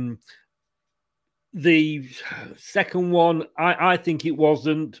 The second one, I think it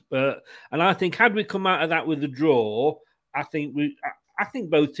wasn't, and I think had we come out of that with a draw, I think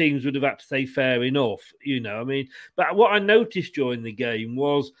both teams would have had to say fair enough, But what I noticed during the game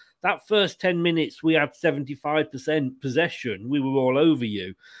was that first 10 minutes we had 75% possession, we were all over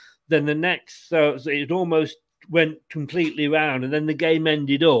you. Then the next, so it almost went completely round, and then the game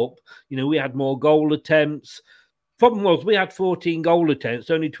ended up, we had more goal attempts. Problem was, we had 14 goal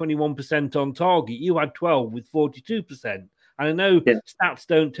attempts, only 21% on target. You had 12 with 42%. And I know stats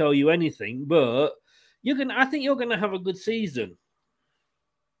don't tell you anything, but I think you're going to have a good season.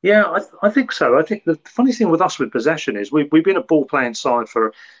 Yeah, I think so. I think the funny thing with us with possession is we've been a ball-playing side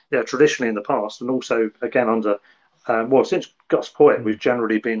for traditionally in the past, and also, again, under, since Gus Poyet, we've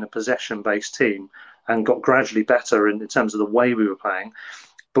generally been a possession-based team and got gradually better in terms of the way we were playing.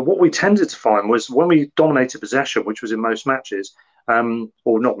 But what we tended to find was when we dominated possession, which was in most matches,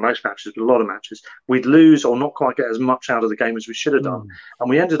 or not most matches, but a lot of matches, we'd lose or not quite get as much out of the game as we should have done. And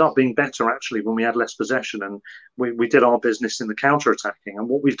we ended up being better, actually, when we had less possession, and we did our business in the counter-attacking. And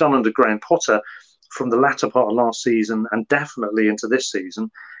what we've done under Graham Potter from the latter part of last season and definitely into this season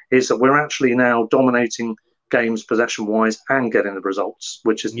is that we're actually now dominating games possession-wise and getting the results,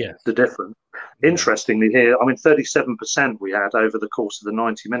 which is the difference. Interestingly here, 37% we had over the course of the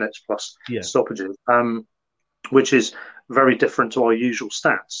 90 minutes plus stoppages, which is very different to our usual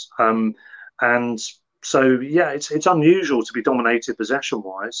stats. And so, it's unusual to be dominated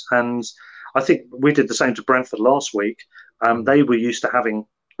possession-wise. And I think we did the same to Brentford last week. They were used to having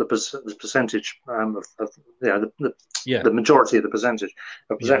the percentage the majority of the percentage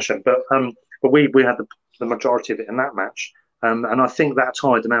of possession. But we had the majority of it in that match. And I think that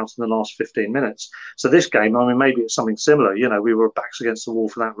tied them out in the last 15 minutes. So this game, maybe it's something similar. We were backs against the wall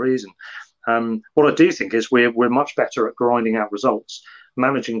for that reason. What I do think is we're much better at grinding out results,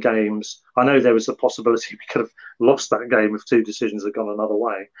 managing games. I know there was a possibility we could have lost that game if two decisions had gone another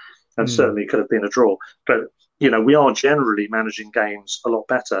way, and certainly could have been a draw. But, we are generally managing games a lot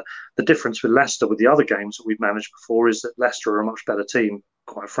better. The difference with Leicester, with the other games that we've managed before, is that Leicester are a much better team,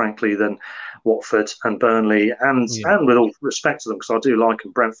 quite frankly, than Watford and Burnley, and with all respect to them, because I do like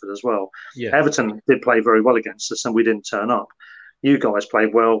them, Brentford as well. Everton did play very well against us, and we didn't turn up. You guys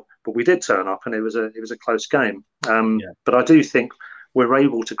played well, but we did turn up, and it was a close game. But I do think we're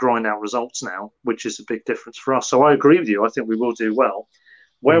able to grind out results now, which is a big difference for us. So I agree with you. I think we will do well.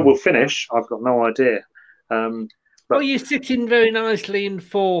 Where we'll finish, I've got no idea. Well, you're sitting very nicely in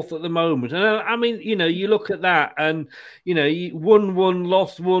fourth at the moment. And you look at that and, you 1-1,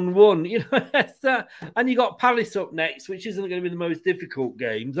 lost 1-1, and you got Palace up next, which isn't going to be the most difficult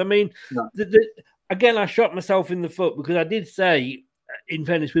games. No. again, I shot myself in the foot because I did say, in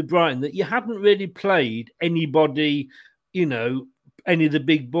fairness with Brighton, that you hadn't really played anybody, any of the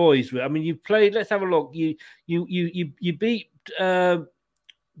big boys. I mean, you played. Let's have a look. You beat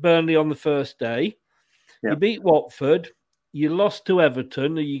Burnley on the first day. Yeah. You beat Watford. You lost to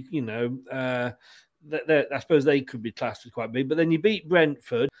Everton. I suppose they could be classed as quite big. But then you beat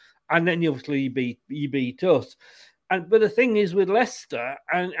Brentford, and then obviously you beat us. But the thing is with Leicester,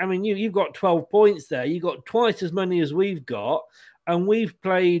 and I mean, you've got 12 points there. You've got twice as many as we've got, and we've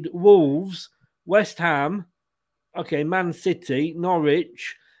played Wolves, West Ham, Man City,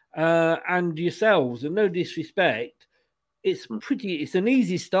 Norwich, and yourselves. And no disrespect, it's an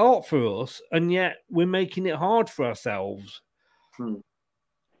easy start for us, and yet we're making it hard for ourselves.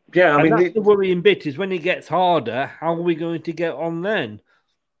 Yeah, I mean, that's the worrying bit is when it gets harder, how are we going to get on then?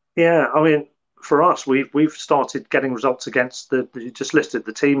 Yeah, I mean, for us, we've started getting results against you just listed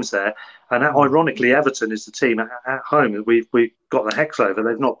the teams there, and ironically, Everton is the team at home. We've got the hex over.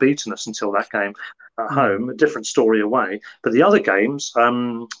 They've not beaten us until that game at home. A different story away, but the other games,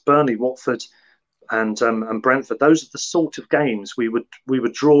 Burnley, Watford, and Brentford, those are the sort of games we would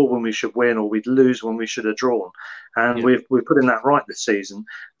draw when we should win, or we'd lose when we should have drawn. And we're putting that right this season.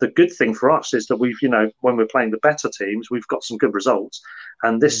 The good thing for us is that we've, when we're playing the better teams, we've got some good results.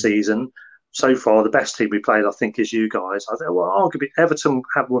 And this season, so far, the best team we played, I think, is you guys. I think, arguably, Everton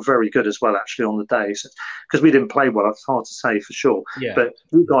were very good as well, actually, on the day. Because we didn't play well, it's hard to say for sure. Yeah. But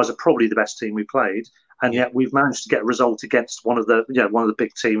you guys are probably the best team we played. And yet we've managed to get a result against one of the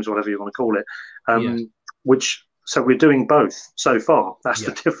big teams, whatever you want to call it. So we're doing both so far. That's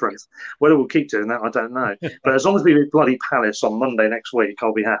the difference. Whether we'll keep doing that, I don't know. But as long as we beat bloody Palace on Monday next week,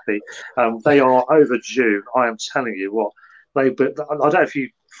 I'll be happy. They are overdue. I am telling you what. But I don't know if you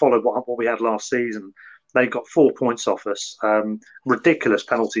followed what we had last season. They got 4 points off us. Ridiculous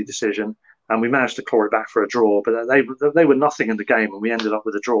penalty decision. And we managed to claw it back for a draw. But they were nothing in the game, and we ended up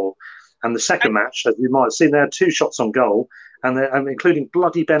with a draw. And the second match, as you might have seen, they had 2 shots on goal, and including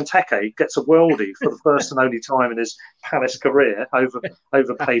bloody Benteke gets a worldie for the first and only time in his Palace career,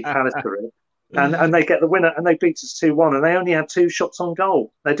 overpaid Palace career. And they get the winner, and they beat us 2-1, and they only had 2 shots on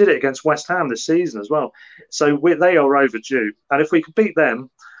goal. They did it against West Ham this season as well. So they are overdue. And if we could beat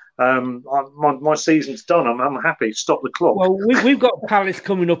them, my season's done. I'm happy. Stop the clock. Well, we've got Palace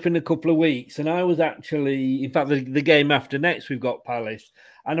coming up in a couple of weeks, and I was actually, in fact, the game after next, we've got Palace.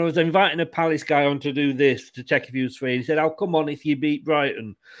 And I was inviting a Palace guy on to do this to check if he was free. He said, "I'll come on if you beat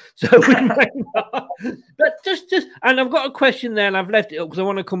Brighton." So, but just, and I've got a question there, and I've left it up because I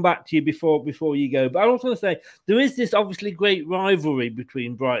want to come back to you before you go. But I also want to say there is this obviously great rivalry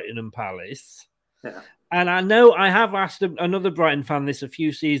between Brighton and Palace. Yeah. And I know I have asked another Brighton fan this a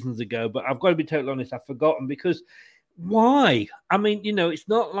few seasons ago, but I've got to be totally honest, I've forgotten because why? I mean, it's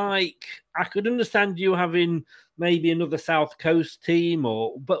not like I could understand you having maybe another South Coast team,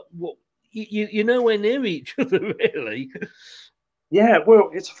 but you're nowhere near each other, really. Yeah,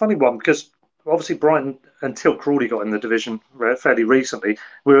 well, it's a funny one because obviously Brighton, until Crawley got in the division fairly recently,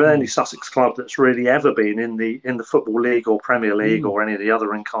 we were the only Sussex club that's really ever been in the Football League or Premier League or any of the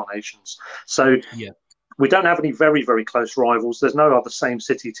other incarnations. So we don't have any very, very close rivals. There's no other same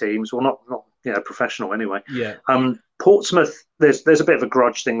city teams. Well, not professional anyway. Yeah. Portsmouth, there's a bit of a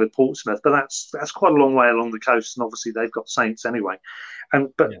grudge thing with Portsmouth, but that's quite a long way along the coast, and obviously they've got Saints anyway.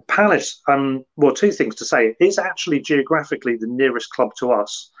 But Palace, well, 2 things to say. It's actually geographically the nearest club to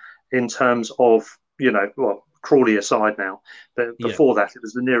us in terms of, Crawley aside now. But before that, it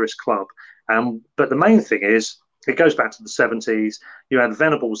was the nearest club. But the main thing is, it goes back to the 70s. You had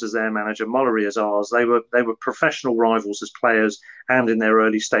Venables as their manager, Mullery as ours. They were professional rivals as players and in their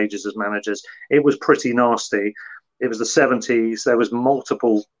early stages as managers. It was pretty nasty. It was the 70s. There was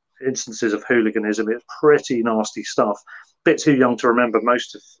multiple instances of hooliganism. It was pretty nasty stuff. Bit too young to remember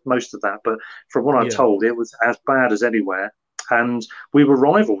most of that, but from what I'm told, it was as bad as anywhere. And we were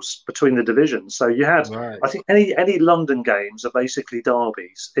rivals between the divisions. So you had, I think, any London games are basically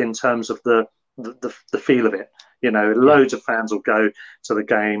derbies in terms of the feel of it. Loads of fans will go to the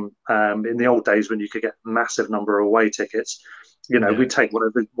game. In the old days when you could get a massive number of away tickets, we'd take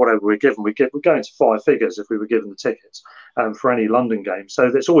whatever we're given. We'd go into 5 figures if we were given the tickets for any London game. So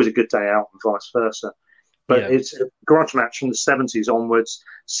it's always a good day out and vice versa. But it's a grudge match from the 70s onwards.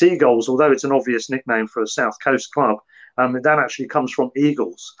 Seagulls, although it's an obvious nickname for a South Coast club, that actually comes from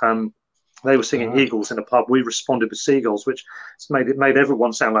Eagles. They were singing eagles in a pub. We responded with seagulls, which made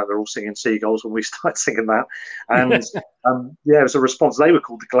everyone sound like they're all singing seagulls when we started singing that. And it was a response. They were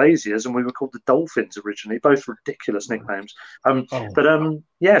called the Glaziers, and we were called the Dolphins originally. Both ridiculous nicknames. So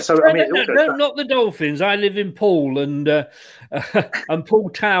not the Dolphins. I live in Poole, and Poole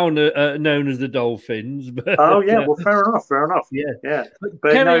Town are known as the Dolphins. But, well, fair enough. Yeah.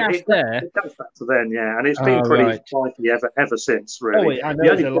 But no, it goes back to then, and it's been pretty spiky ever since, really. I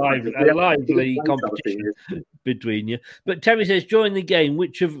know it's a lively competition between you. But Terry says, during the game,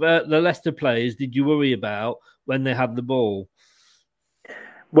 which of the Leicester players did you worry about when they had the ball?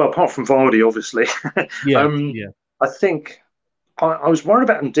 Well, apart from Vardy, obviously. I think I was worried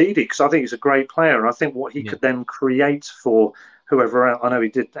about Ndidi because I think he's a great player, and I think what he could then create for whoever. I know he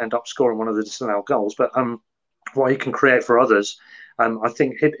did end up scoring one of the disallowed goals, but what he can create for others, I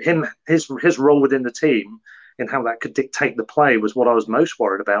think his role within the team and how that could dictate the play was what I was most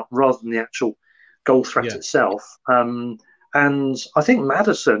worried about, rather than the actual goal threat itself. And I think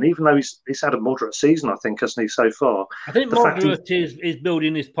Maddison, even though he's had a moderate season, I think, hasn't he, so far? I think moderate is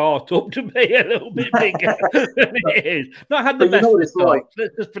building his part up to be a little bit bigger than it is. Not had the best of starts. Like,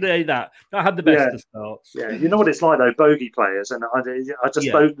 let's just put it that. Not had the best of starts. Yeah, you know what it's like, though, bogey players. And I just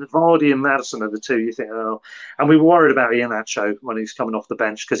both Vardy and Maddison are the two you think, and we were worried about Iheanacho when he's coming off the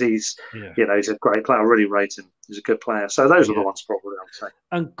bench because he's a great player. I really rate him. He's a good player. So those are the ones probably, I would say.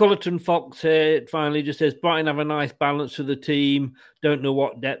 And Cullerton Fox here finally just says, Brighton have a nice balance to the team. Don't know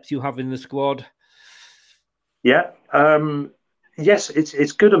what depth you have in the squad. Yeah. Yes,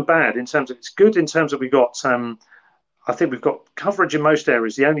 it's good and bad in terms of we've got I think we've got coverage in most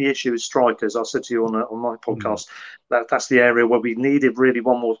areas. The only issue is strikers. I said to you on my podcast that's the area where we needed really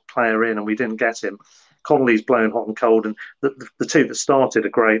one more player in and we didn't get him. Connolly's blown hot and cold, and the two that started are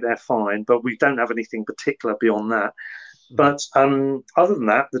great. They're fine, but we don't have anything particular beyond that. But other than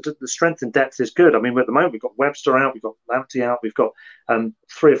that, the strength and depth is good. I mean, at the moment, we've got Webster out, we've got Lamptey out, we've got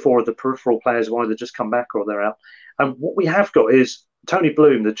 3 or 4 of the peripheral players who either just come back or they're out. And what we have got is Tony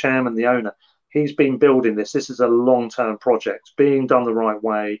Bloom, the chairman, the owner. He's been building this. This is a long-term project, being done the right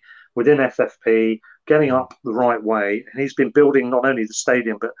way within FFP, getting up the right way. And he's been building not only the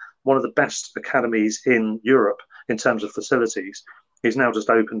stadium, but one of the best academies in Europe in terms of facilities. He's now just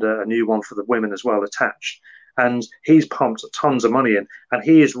opened a new one for the women as well, attached. And he's pumped tons of money in, and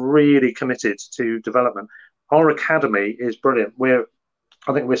he is really committed to development. Our academy is brilliant.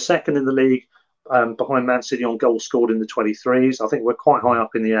 I think we're second in the league behind Man City on goals scored in the 23s. I think we're quite high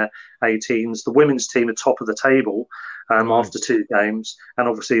up in the 18s. The women's team are top of the table after 2 games, and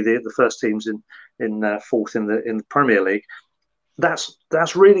obviously the first team's in fourth in the Premier League. That's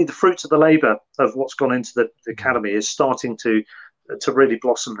really the fruits of the labour of what's gone into the academy is starting to really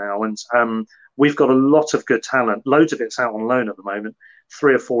blossom now, and we've got a lot of good talent. Loads of it's out on loan at the moment.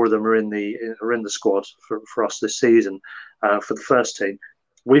 3 or 4 of them are in the squad for us this season for the first team.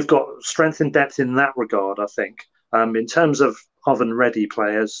 We've got strength and depth in that regard, I think. In terms of oven-ready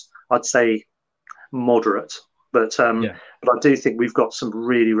players, I'd say moderate. But I do think we've got some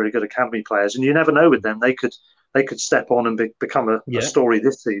really, really good academy players. And you never know with them. They could step on and become a story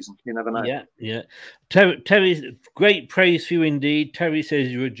this season. You never know. Yeah. Terry's great praise for you indeed. Terry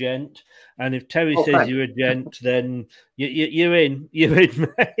says you're a gent. And if Terry says you're a gent, then you're in. You're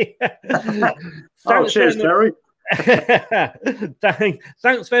in, mate. Cheers, Terry.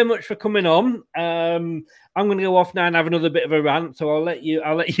 Thanks very much for coming on. I'm going to go off now and have another bit of a rant, so I'll let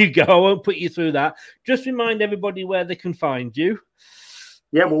you go. I won't put you through that. Just remind everybody where they can find you.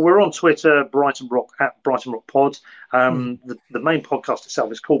 Yeah, well, we're on Twitter, Brighton Rock at Brighton Rock Pod. The main podcast itself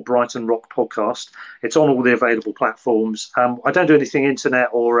is called Brighton Rock Podcast. It's on all the available platforms. I don't do anything internet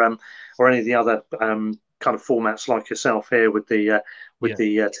or any of the other kind of formats like yourself here with the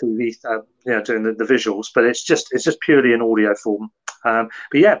TV, doing the visuals. But it's just purely in audio form. But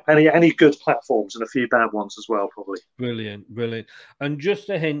yeah, any good platforms and a few bad ones as well, probably. Brilliant. And just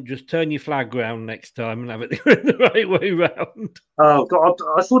a hint, just turn your flag round next time and have it the right way round. Oh God,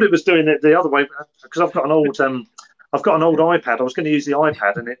 I thought it was doing it the other way because I've got an old iPad. I was going to use the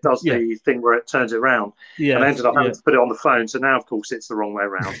iPad and it does the thing where it turns it around. Yeah, and I ended up having to put it on the phone. So now, of course, it's the wrong way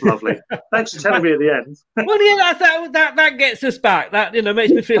around. Lovely. Thanks for telling me at the end. Well, yeah, that gets us back. That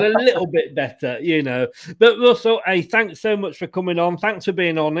makes me feel a little bit better, But Russell, hey, thanks so much for coming on. Thanks for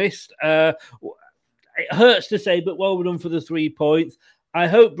being honest. It hurts to say, but well done for the 3 points. I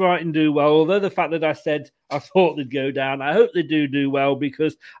hope Brighton do well, although the fact that I said I thought they'd go down, I hope they do well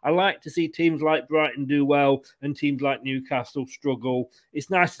because I like to see teams like Brighton do well and teams like Newcastle struggle. It's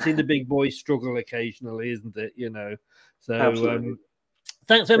nice to see the big boys struggle occasionally, isn't it? So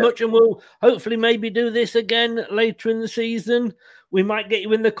Thanks so much, and we'll hopefully maybe do this again later in the season. We might get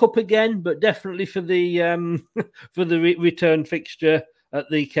you in the cup again, but definitely for the return fixture at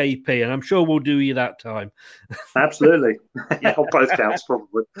the KP, and I'm sure we'll do you that time. Absolutely. On both counts,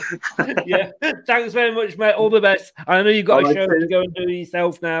 probably. Yeah. Thanks very much, mate. All the best. I know you've got a show to go and do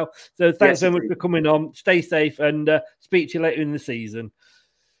yourself now, so thanks so much for coming on. Stay safe, and speak to you later in the season.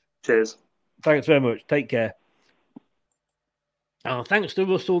 Cheers. Thanks very much. Take care. Oh, thanks to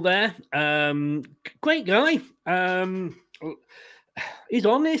Russell there. Great guy. He's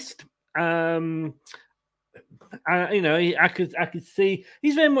honest. I could see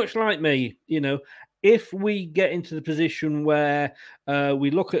he's very much like me. If we get into the position where we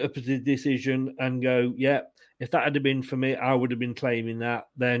look at a decision and go, yeah, if that had been for me, I would have been claiming that.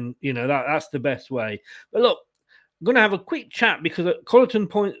 Then that's the best way. But look, I'm going to have a quick chat because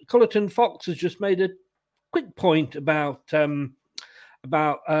Cullerton Fox has just made a quick point about the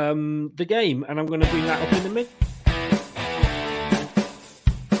game, and I'm going to bring that up in a minute.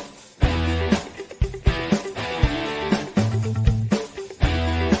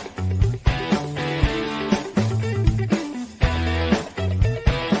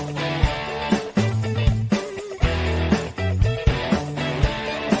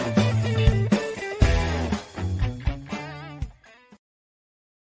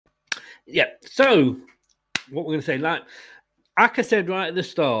 Yeah, so what we're going to say, like Aka said right at the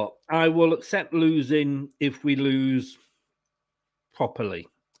start, I will accept losing if we lose properly.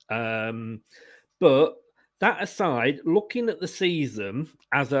 But that aside, looking at the season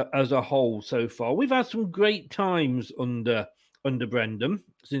as a whole so far, we've had some great times under Brendan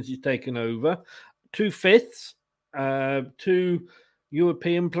since he's taken over. 2 fifths, 2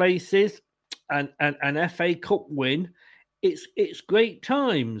 European places, and an FA Cup win. It's great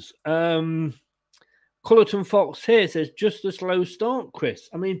times. Cullerton Fox here says, just a slow start, Chris.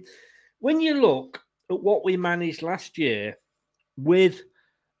 I mean, when you look at what we managed last year with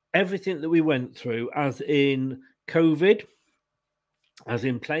everything that we went through, as in COVID, as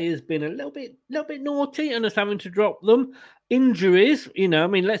in players being a little bit naughty and us having to drop them, injuries,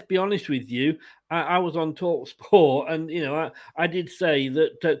 let's be honest with you. I was on Talk Sport, and I did say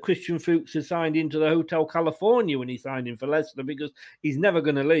that Christian Fuchs has signed into the Hotel California when he signed in for Leicester because he's never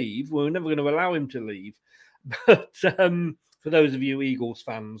going to leave. We're never going to allow him to leave. But for those of you Eagles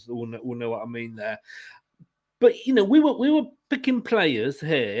fans will know what I mean there. But we were picking players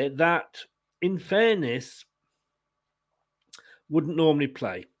here that, in fairness, wouldn't normally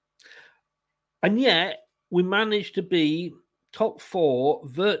play, and yet we managed to be top 4,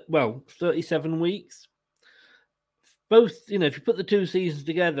 37 weeks. Both, if you put the 2 seasons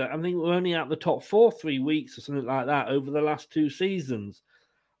together, I think we're only out the top 4 3 weeks or something like that over the last 2 seasons.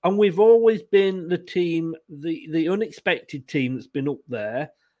 And we've always been the team, the unexpected team that's been up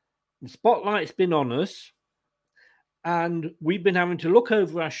there. The spotlight's been on us, and we've been having to look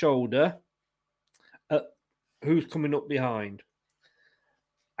over our shoulder at who's coming up behind.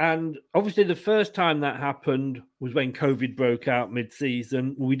 And obviously the first time that happened was when COVID broke out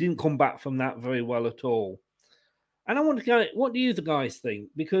mid-season. We didn't come back from that very well at all. And I want to go, what do you guys think?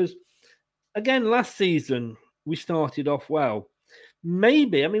 Because, again, last season, we started off well.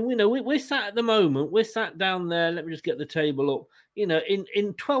 Maybe, we're sat at the moment, we're sat down there, let me just get the table up, in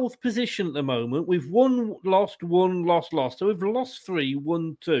 12th position at the moment. We've won, lost. So we've lost 3,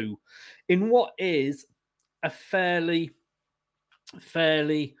 won 2 in what is a fairly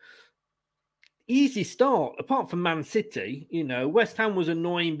easy start, apart from Man City. West Ham was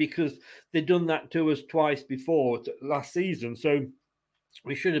annoying because they'd done that to us twice before last season, so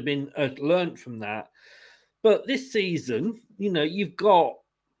we should have been learnt from that. But this season, you've got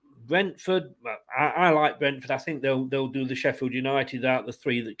Brentford. I like Brentford. I think they'll do the Sheffield United out, the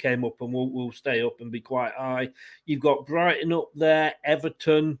 3 that came up, and will stay up and be quite high. You've got Brighton up there,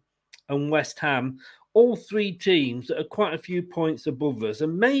 Everton and West Ham. All 3 teams that are quite a few points above us,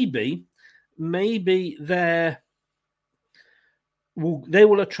 and maybe they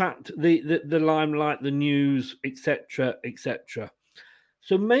will attract the limelight, the news, etc.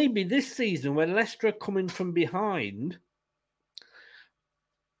 So maybe this season, when Leicester are coming from behind,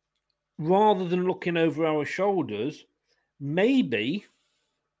 rather than looking over our shoulders, maybe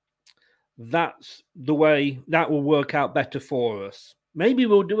that's the way that will work out better for us. Maybe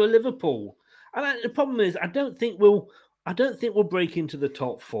we'll do a Liverpool. And the problem is, I don't think we'll break into the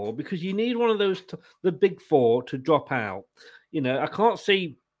top 4 because you need one of those, the big 4, to drop out. I can't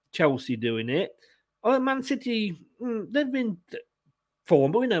see Chelsea doing it. Man City, they've been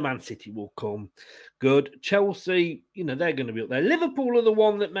form, but we know Man City will come. Good. Chelsea, they're going to be up there. Liverpool are the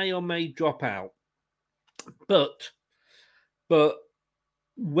one that may or may drop out. But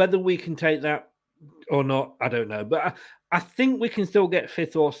Whether we can take that or not, I don't know. But I think we can still get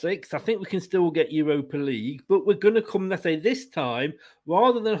 5th or 6th. I think we can still get Europa League. But we're going to come, let's say, this time,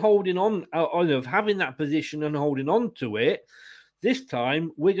 rather than holding on, of having that position and holding on to it, this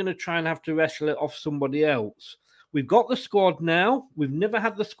time we're going to try and have to wrestle it off somebody else. We've got the squad now. We've never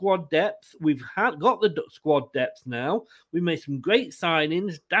had the squad depth. We've got the squad depth now. We made some great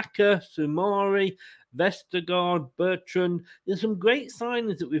signings. Daka, Sumari, Vestergaard, Bertrand. There's some great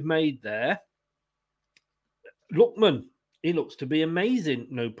signings that we've made there. Lookman, he looks to be amazing,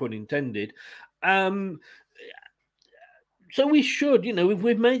 no pun intended. So we should,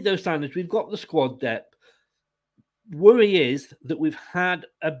 we've made those signings. We've got the squad depth. Worry is that we've had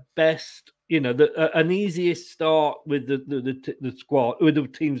a best, an easiest start with the squad, with the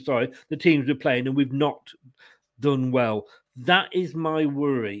team. Sorry, the teams we're playing, and we've not done well. That is my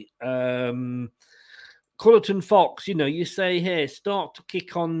worry. Cullerton Fox, you say here, start to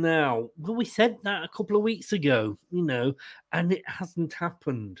kick on now. Well, we said that a couple of weeks ago, and it hasn't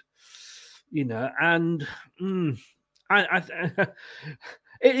happened, and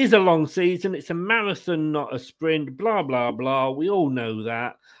it is a long season. It's a marathon, not a sprint, blah, blah, blah. We all know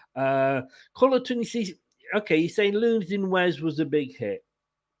that. Cullerton, you see, okay, you're saying losing Wes was a big hit.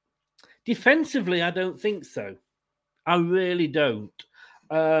 Defensively, I don't think so. I really don't.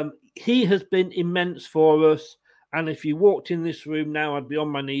 He has been immense for us. And if you walked in this room now, I'd be on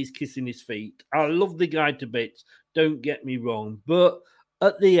my knees kissing his feet. I love the guy to bits. Don't get me wrong. But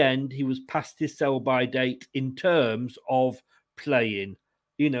at the end, he was past his sell-by date in terms of playing.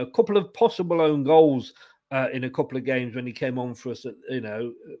 A couple of possible own goals in a couple of games when he came on for us,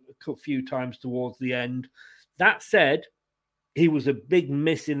 a few times towards the end. That said, he was a big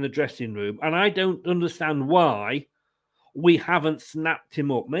miss in the dressing room. And I don't understand why we haven't snapped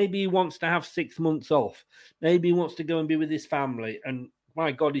him up. Maybe he wants to have 6 months off. Maybe he wants to go and be with his family. And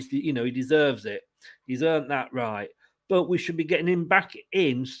my God, he deserves it. He's earned that right. But we should be getting him back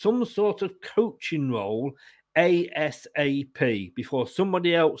in some sort of coaching role ASAP before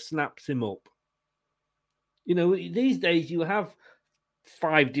somebody else snaps him up. These days you have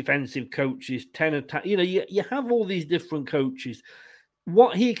 5 defensive coaches, 10 attack. You have all these different coaches.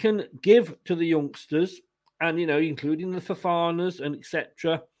 What he can give to the youngsters, and, including the Fofanas and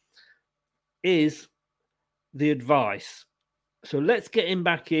etc., is the advice. So let's get him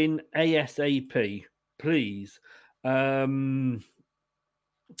back in ASAP, please. But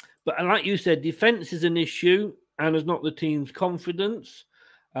like you said, defence is an issue and is not the team's confidence.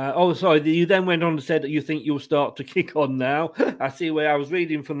 You then went on and said that you think you'll start to kick on now. I see where I was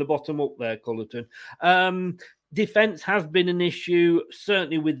reading from the bottom up there, Cullerton. Defence has been an issue,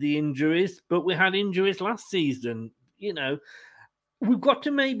 certainly with the injuries, but we had injuries last season. We've got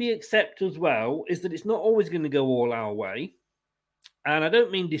to maybe accept as well is that it's not always going to go all our way. And I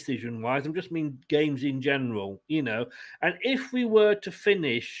don't mean decision-wise, I just mean games in general, And if we were to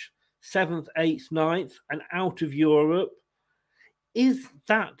finish 7th, 8th, 9th and out of Europe, is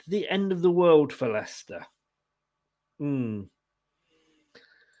that the end of the world for Leicester?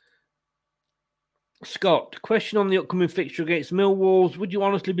 Scott, question on the upcoming fixture against Millwall. Would you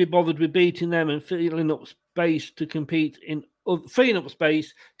honestly be bothered with beating them and freeing up space to compete in other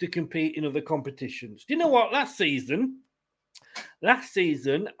competitions? Do you know what? Last season,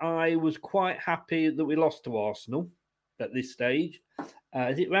 I was quite happy that we lost to Arsenal at this stage.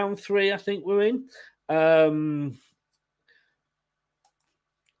 Is it round 3? I think we're in.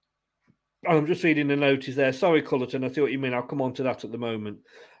 I'm just reading the notice there. Sorry, Cullerton. I see what you mean. I'll come on to that at the moment.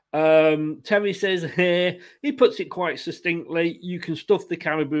 Terry says here, he puts it quite succinctly, you can stuff the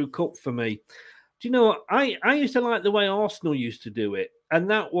Carabao Cup for me. Do you know what? I used to like the way Arsenal used to do it.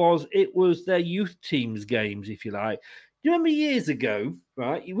 And it was their youth teams games, if you like. Do you remember years ago,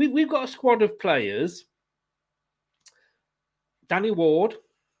 right? We've got a squad of players. Danny Ward,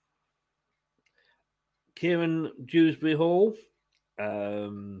 Kieran Dewsbury Hall,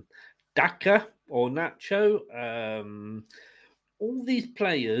 Daka or Nacho, all these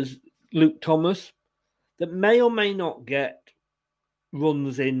players, Luke Thomas, that may or may not get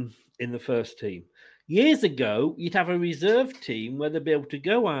runs in the first team. Years ago, you'd have a reserve team where they'd be able to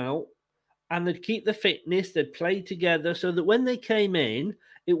go out and they'd keep the fitness, they'd play together so that when they came in,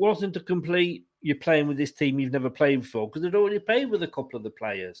 it wasn't a complete, you're playing with this team you've never played before, because they'd already played with a couple of the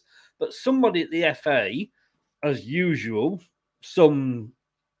players. But somebody at the FA, as usual, some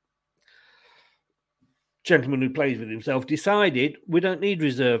gentleman who plays with himself decided we don't need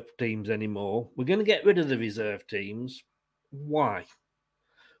reserve teams anymore. We're going to get rid of the reserve teams. Why?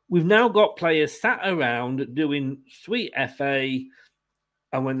 We've now got players sat around doing sweet FA,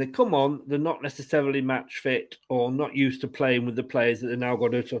 And when they come on, they're not necessarily match fit or not used to playing with the players that they've now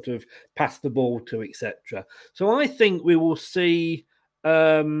got to sort of pass the ball to, etc. So I think we will see.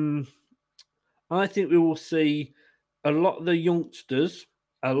 I think we will see a lot of the youngsters,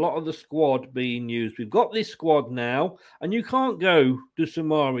 a lot of the squad being used. We've got this squad now, and you can't go to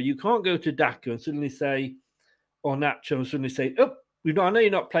Samara, you can't go to Dhaka and suddenly say, or Nacho, and suddenly say, "Oh, I know you're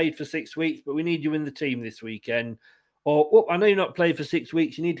not played for 6 weeks, but we need you in the team this weekend." Or, "Oh, I know you're not played for 6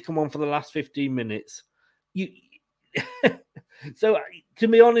 weeks. You need to come on for the last 15 minutes." So, to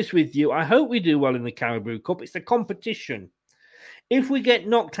be honest with you, I hope we do well in the Carabao Cup. It's a competition. If we get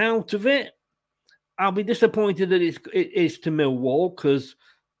knocked out of it, I'll be disappointed that it is to Millwall, because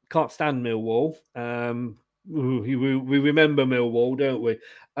can't stand Millwall. We remember Millwall, don't we?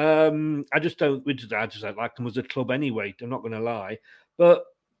 I just don't like them as a club anyway. I'm not going to lie, but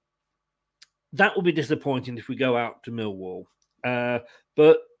that will be disappointing if we go out to Millwall.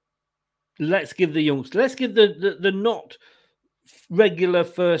 But let's give the youngsters, let's give the not regular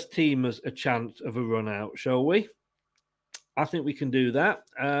first teamers a chance of a run out, shall we? I think we can do that.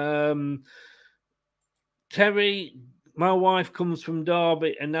 Terry, my wife comes from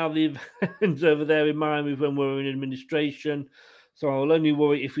Derby, and now the events over there remind me of when we were in administration. So I'll only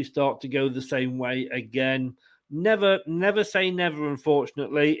worry if we start to go the same way again. Never say never,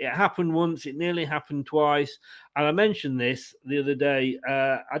 unfortunately. It happened once, it nearly happened twice. And I mentioned this the other day.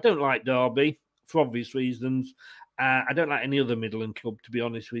 I don't like Derby for obvious reasons. I don't like any other Midland club, to be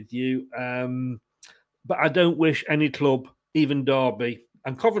honest with you. But I don't wish any club, even Derby,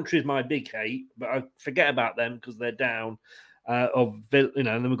 and Coventry is my big hate, but I forget about them because they're down. And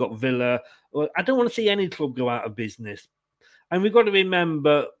then we've got Villa. I don't want to see any club go out of business. And we've got to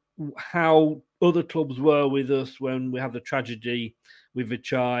remember how other clubs were with us when we had the tragedy with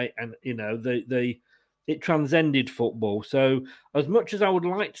Vichai, and it transcended football. So as much as I would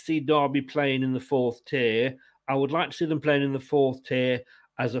like to see Derby playing in the fourth tier, I would like to see them playing in the fourth tier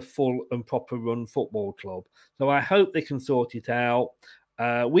as a full and proper run football club. So I hope they can sort it out.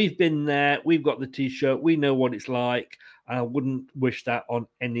 We've been there. We've got the T-shirt. We know what it's like. I wouldn't wish that on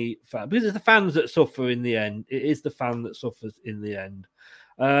any fan, because it's the fans that suffer in the end. It is the fan that suffers in the end.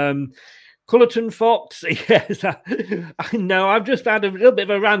 Cullerton Fox, yes, I know. I've just had a little bit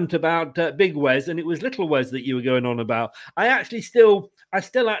of a rant about Big Wes, and it was Little Wes that you were going on about. I still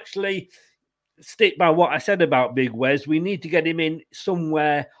stick by what I said about Big Wes. We need to get him in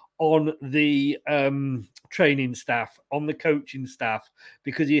somewhere on the training staff, on the coaching staff,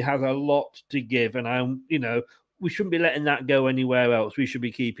 because he has a lot to give, and we shouldn't be letting that go anywhere else. We should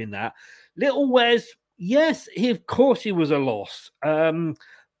be keeping that. Little Wes, yes, of course he was a loss.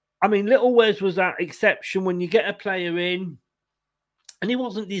 Little Wes was that exception when you get a player in, and he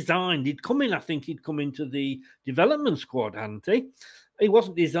wasn't designed. He'd come into the development squad, hadn't he? He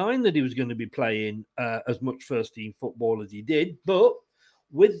wasn't designed that he was going to be playing as much first team football as he did, but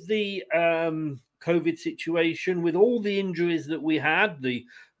with the COVID situation, with all the injuries that we had, the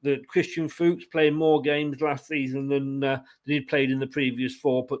Christian Fuchs playing more games last season than he'd played in the previous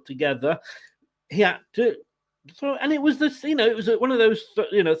 4 put together, he had to. So, and it was this, it was one of those,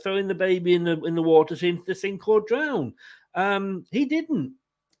 throwing the baby in the water, seeing to sink or drown. He didn't.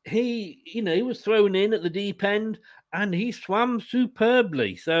 He was thrown in at the deep end, and he swam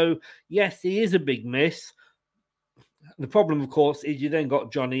superbly. So yes, he is a big miss. The problem, of course, is you then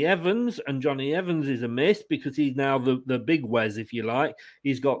got Johnny Evans, and Johnny Evans is a miss because he's now the big Wes, if you like.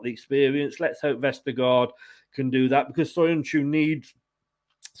 He's got the experience. Let's hope Vestergaard can do that, because Soyuncu needs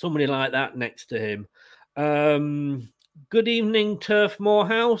somebody like that next to him. Good evening, Turf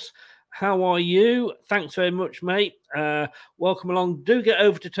Morehouse. How are you? Thanks very much, mate. Welcome along. Do get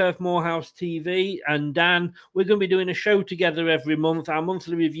over to Turf Morehouse TV. And Dan, we're going to be doing a show together every month. Our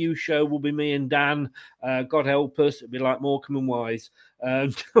monthly review show will be me and Dan. God help us. It'll be like Morecambe and Wise.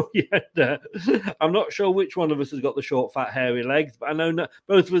 I'm not sure which one of us has got the short, fat, hairy legs, but I know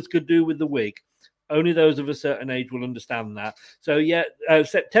both of us could do with the wig. Only those of a certain age will understand that. So,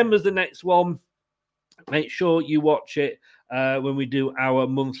 September's the next one. Make sure you watch it when we do our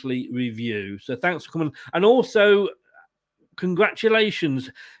monthly review. So thanks for coming. And also,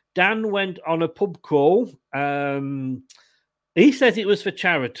 congratulations. Dan went on a pub crawl. He says it was for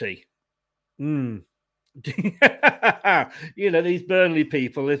charity. These Burnley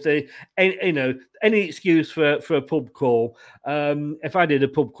people, if they, any excuse for a pub crawl. If I did a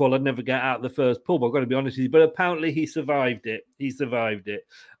pub crawl, I'd never get out of the first pub. I've got to be honest with you. But apparently he survived it.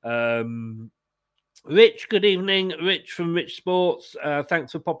 Rich, good evening. Rich from Rich Sports.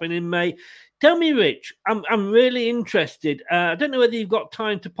 Thanks for popping in, mate. Tell me, Rich, I'm really interested. I don't know whether you've got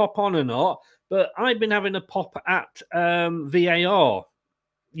time to pop on or not, but I've been having a pop at VAR.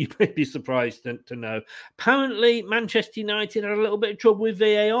 you may be surprised to know. Apparently, Manchester United had a little bit of trouble with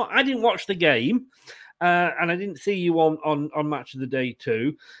VAR. I didn't watch the game, and I didn't see you on Match of the Day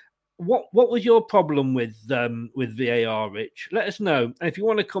too. What was your problem with VAR, Rich? Let us know. And if you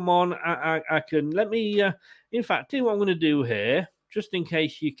want to come on, I can. Let me. In fact, tell you what I'm going to do here, just in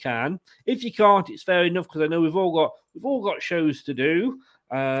case you can. If you can't, it's fair enough because I know we've all got shows to do.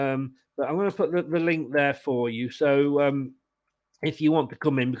 But I'm going to put the link there for you. So if you want to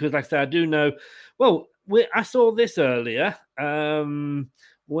come in, because like I said, I do know. Well, I saw this earlier.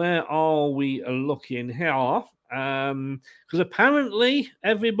 Where are we looking here? Because apparently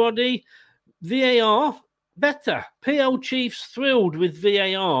everybody, VAR better. PL Chiefs thrilled with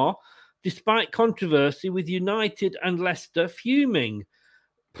VAR despite controversy with United and Leicester fuming.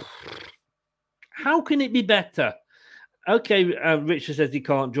 How can it be better? Okay, Richard says he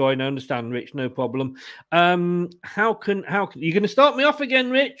can't join. I understand, Rich, no problem. How can you're going to start me off again,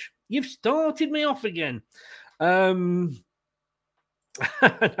 Rich? You've started me off again.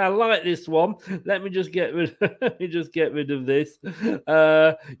 I like this one. Let me just get rid of this.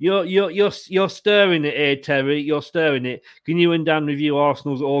 You're stirring it here, Terry. You're stirring it. Can you and Dan review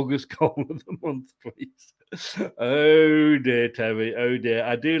Arsenal's August goal of the month, please? Oh dear, Terry. Oh dear.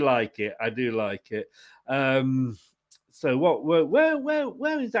 I do like it. So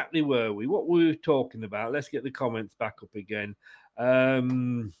where exactly were we? What were we talking about? Let's get the comments back up again.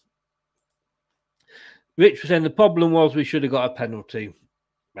 Rich was saying the problem was we should have got a penalty.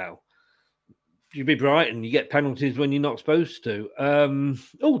 Well, you'd be Brighton. You get penalties when you're not supposed to.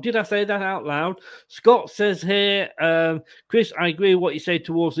 Did I say that out loud? Scott says here, Chris, I agree with what you say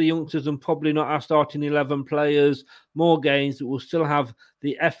towards the youngsters and probably not our starting 11 players. More games that will still have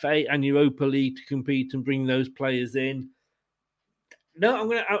the FA and Europa League to compete and bring those players in.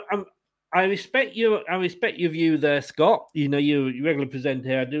 No, I respect you. I respect your view there, Scott. You know, you're a regular presenter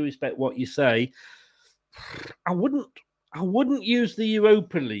here. I do respect what you say. I wouldn't use the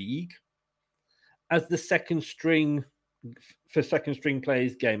Europa League as the second string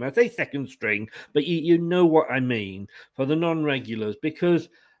players game. I say second string, but you know what I mean for the non-regulars, because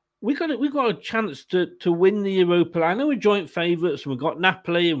we got a chance to win the Europa League. I know we're joint favourites and we've got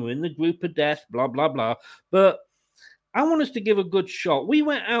Napoli and we're in the group of death, blah blah blah. But I want us to give a good shot. We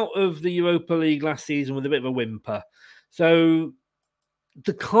went out of the Europa League last season with a bit of a whimper, so.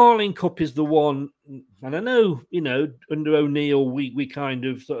 The Carling Cup is the one, and I know, you know, under O'Neill, we kind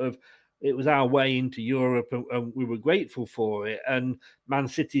of sort of, it was our way into Europe and we were grateful for it. And Man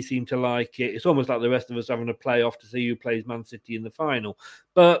City seemed to like it. It's almost like the rest of us having a playoff to see who plays Man City in the final.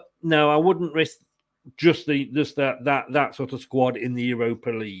 But no, I wouldn't risk just that sort of squad in the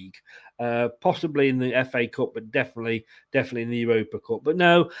Europa League. Possibly in the FA Cup, but definitely in the Europa Cup. But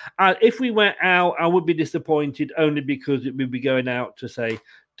no, if we went out, I would be disappointed only because it would be going out to say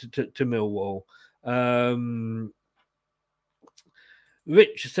to Millwall.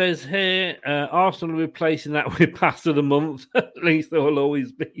 Rich says here, Arsenal are replacing that with Pass of the Month. At least there will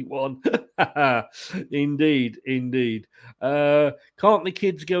always be one. Indeed. Can't the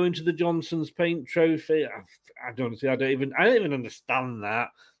kids go into the Johnson's Paint Trophy? I don't even understand that.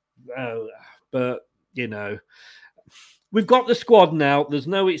 But you know, we've got the squad now. There's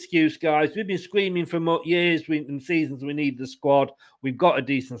no excuse, guys. We've been screaming for years and seasons we need the squad. We've got a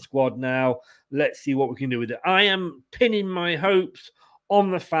decent squad now. Let's see what we can do with it. I am pinning my hopes on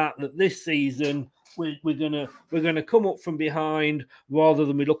the fact that this season we're gonna come up from behind rather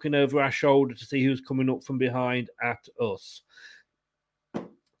than be looking over our shoulder to see who's coming up from behind at us.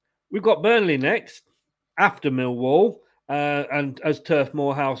 We've got Burnley next after Millwall. And as Turf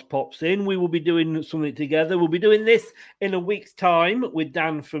Moorhouse pops in, we will be doing something together. We'll be doing this in a week's time with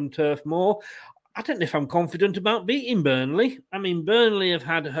Dan from Turf Moor. I don't know if I'm confident about beating Burnley. I mean, Burnley have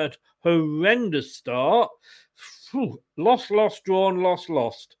had a horrendous start. Lost, drawn,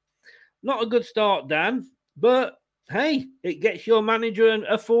 lost. Not a good start, Dan. But, hey, it gets your manager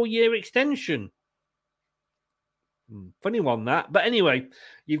a 4-year extension. Funny one, that. But anyway,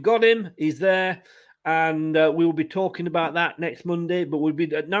 you've got him. He's there. And we will be talking about that next Monday, but we'll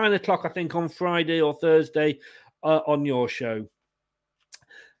be at 9 o'clock, I think, on Friday or Thursday on your show.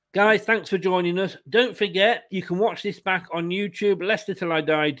 Guys, thanks for joining us. Don't forget, you can watch this back on YouTube, Leicester Till I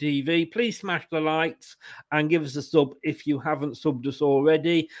Die TV. Please smash the likes and give us a sub if you haven't subbed us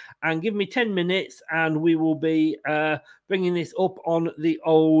already. And give me 10 minutes and we will be bringing this up on the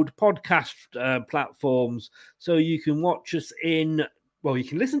old podcast platforms. So you can watch us in well, you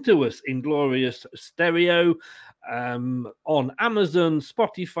can listen to us in glorious stereo on Amazon,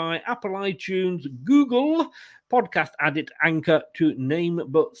 Spotify, Apple iTunes, Google, Podcast Addict, Anchor, to name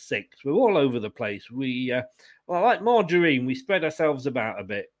but 6. We're all over the place. We, like Margarine, we spread ourselves about a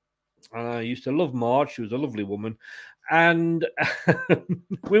bit. I used to love Marge. She was a lovely woman. And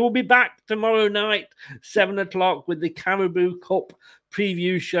we will be back tomorrow night, 7 o'clock, with the Caribou Cup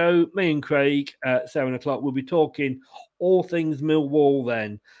preview show. Me and Craig at 7 o'clock. We'll be talking all things Millwall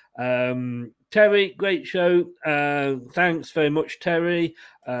then. Terry, great show. Thanks very much, Terry.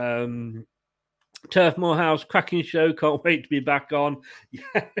 Turf Morehouse, cracking show. Can't wait to be back on.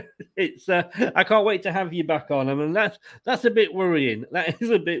 It's I can't wait to have you back on. I mean, that's a bit worrying. That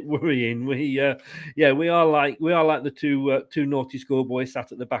is a bit worrying. We are like the two naughty schoolboys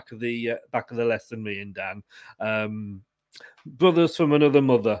sat at the back of the lesson. Me and Dan, brothers from another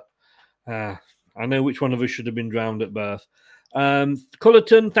mother. I know which one of us should have been drowned at birth.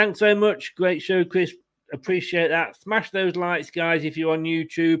 Cullerton, thanks very much. Great show, Chris. Appreciate that. Smash those likes, guys, if you're on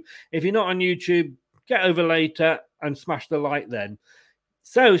YouTube. If you're not on YouTube, get over later and smash the like then.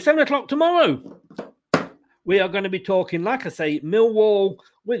 So, 7 o'clock tomorrow, we are going to be talking, like I say, Millwall.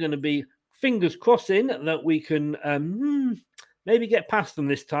 We're going to be fingers crossing that we can maybe get past them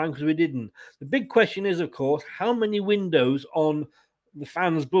this time, because we didn't. The big question is, of course, how many windows on the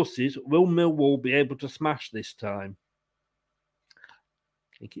fans' buses will Millwall be able to smash this time?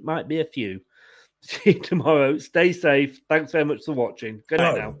 I think it might be a few. See you tomorrow. Stay safe. Thanks very much for watching. Good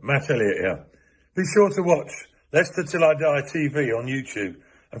night now. Matt Elliott here. Be sure to watch Leicester Till I Die TV on YouTube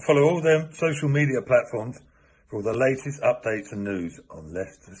and follow all their social media platforms for all the latest updates and news on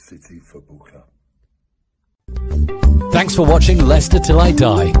Leicester City Football Club. Thanks for watching Leicester Till I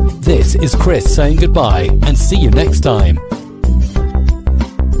Die. This is Chris saying goodbye and see you next time.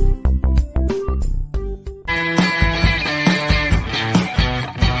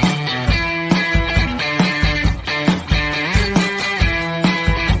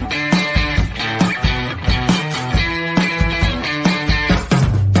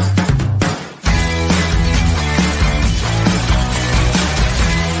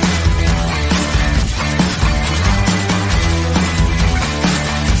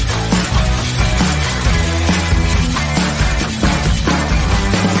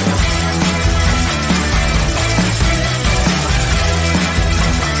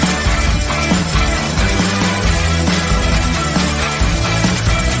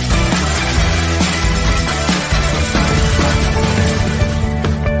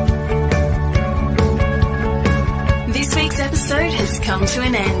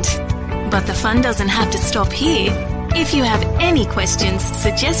 Doesn't have to stop here. If you have any questions,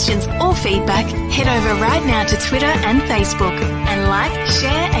 suggestions or feedback, head over right now to Twitter and Facebook and like,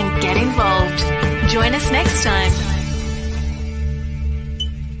 share and get involved. Join us next time.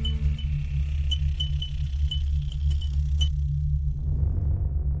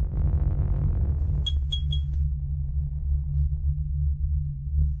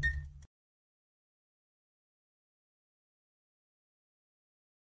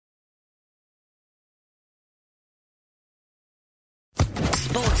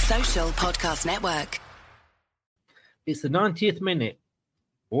 Social Podcast Network. It's the 90th minute.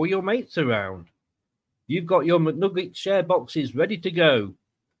 All your mates around. You've got your McNugget share boxes ready to go.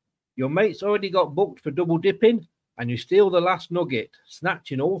 Your mates already got booked for double dipping, and you steal the last nugget,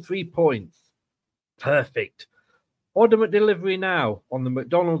 snatching all 3 points. Perfect. Order McDelivery now on the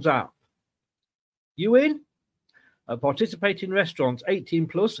McDonald's app. You in? At participating restaurants, 18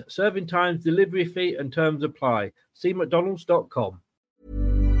 plus, serving times, delivery fee and terms apply. See mcdonalds.com.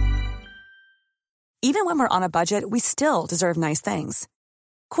 Even when we're on a budget, we still deserve nice things.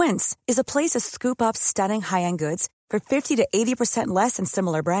 Quince is a place to scoop up stunning high-end goods for 50 to 80% less than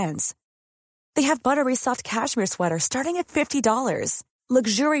similar brands. They have buttery soft cashmere sweaters starting at $50,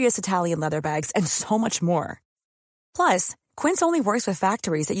 luxurious Italian leather bags, and so much more. Plus, Quince only works with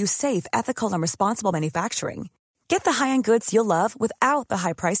factories that use safe, ethical, and responsible manufacturing. Get the high-end goods you'll love without the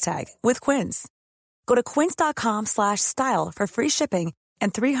high price tag with Quince. Go to quince.com/style for free shipping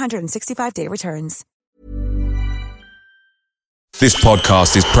and 365-day returns. This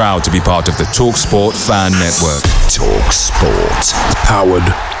podcast is proud to be part of the TalkSport Fan Network. TalkSport. Powered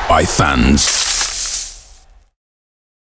by fans.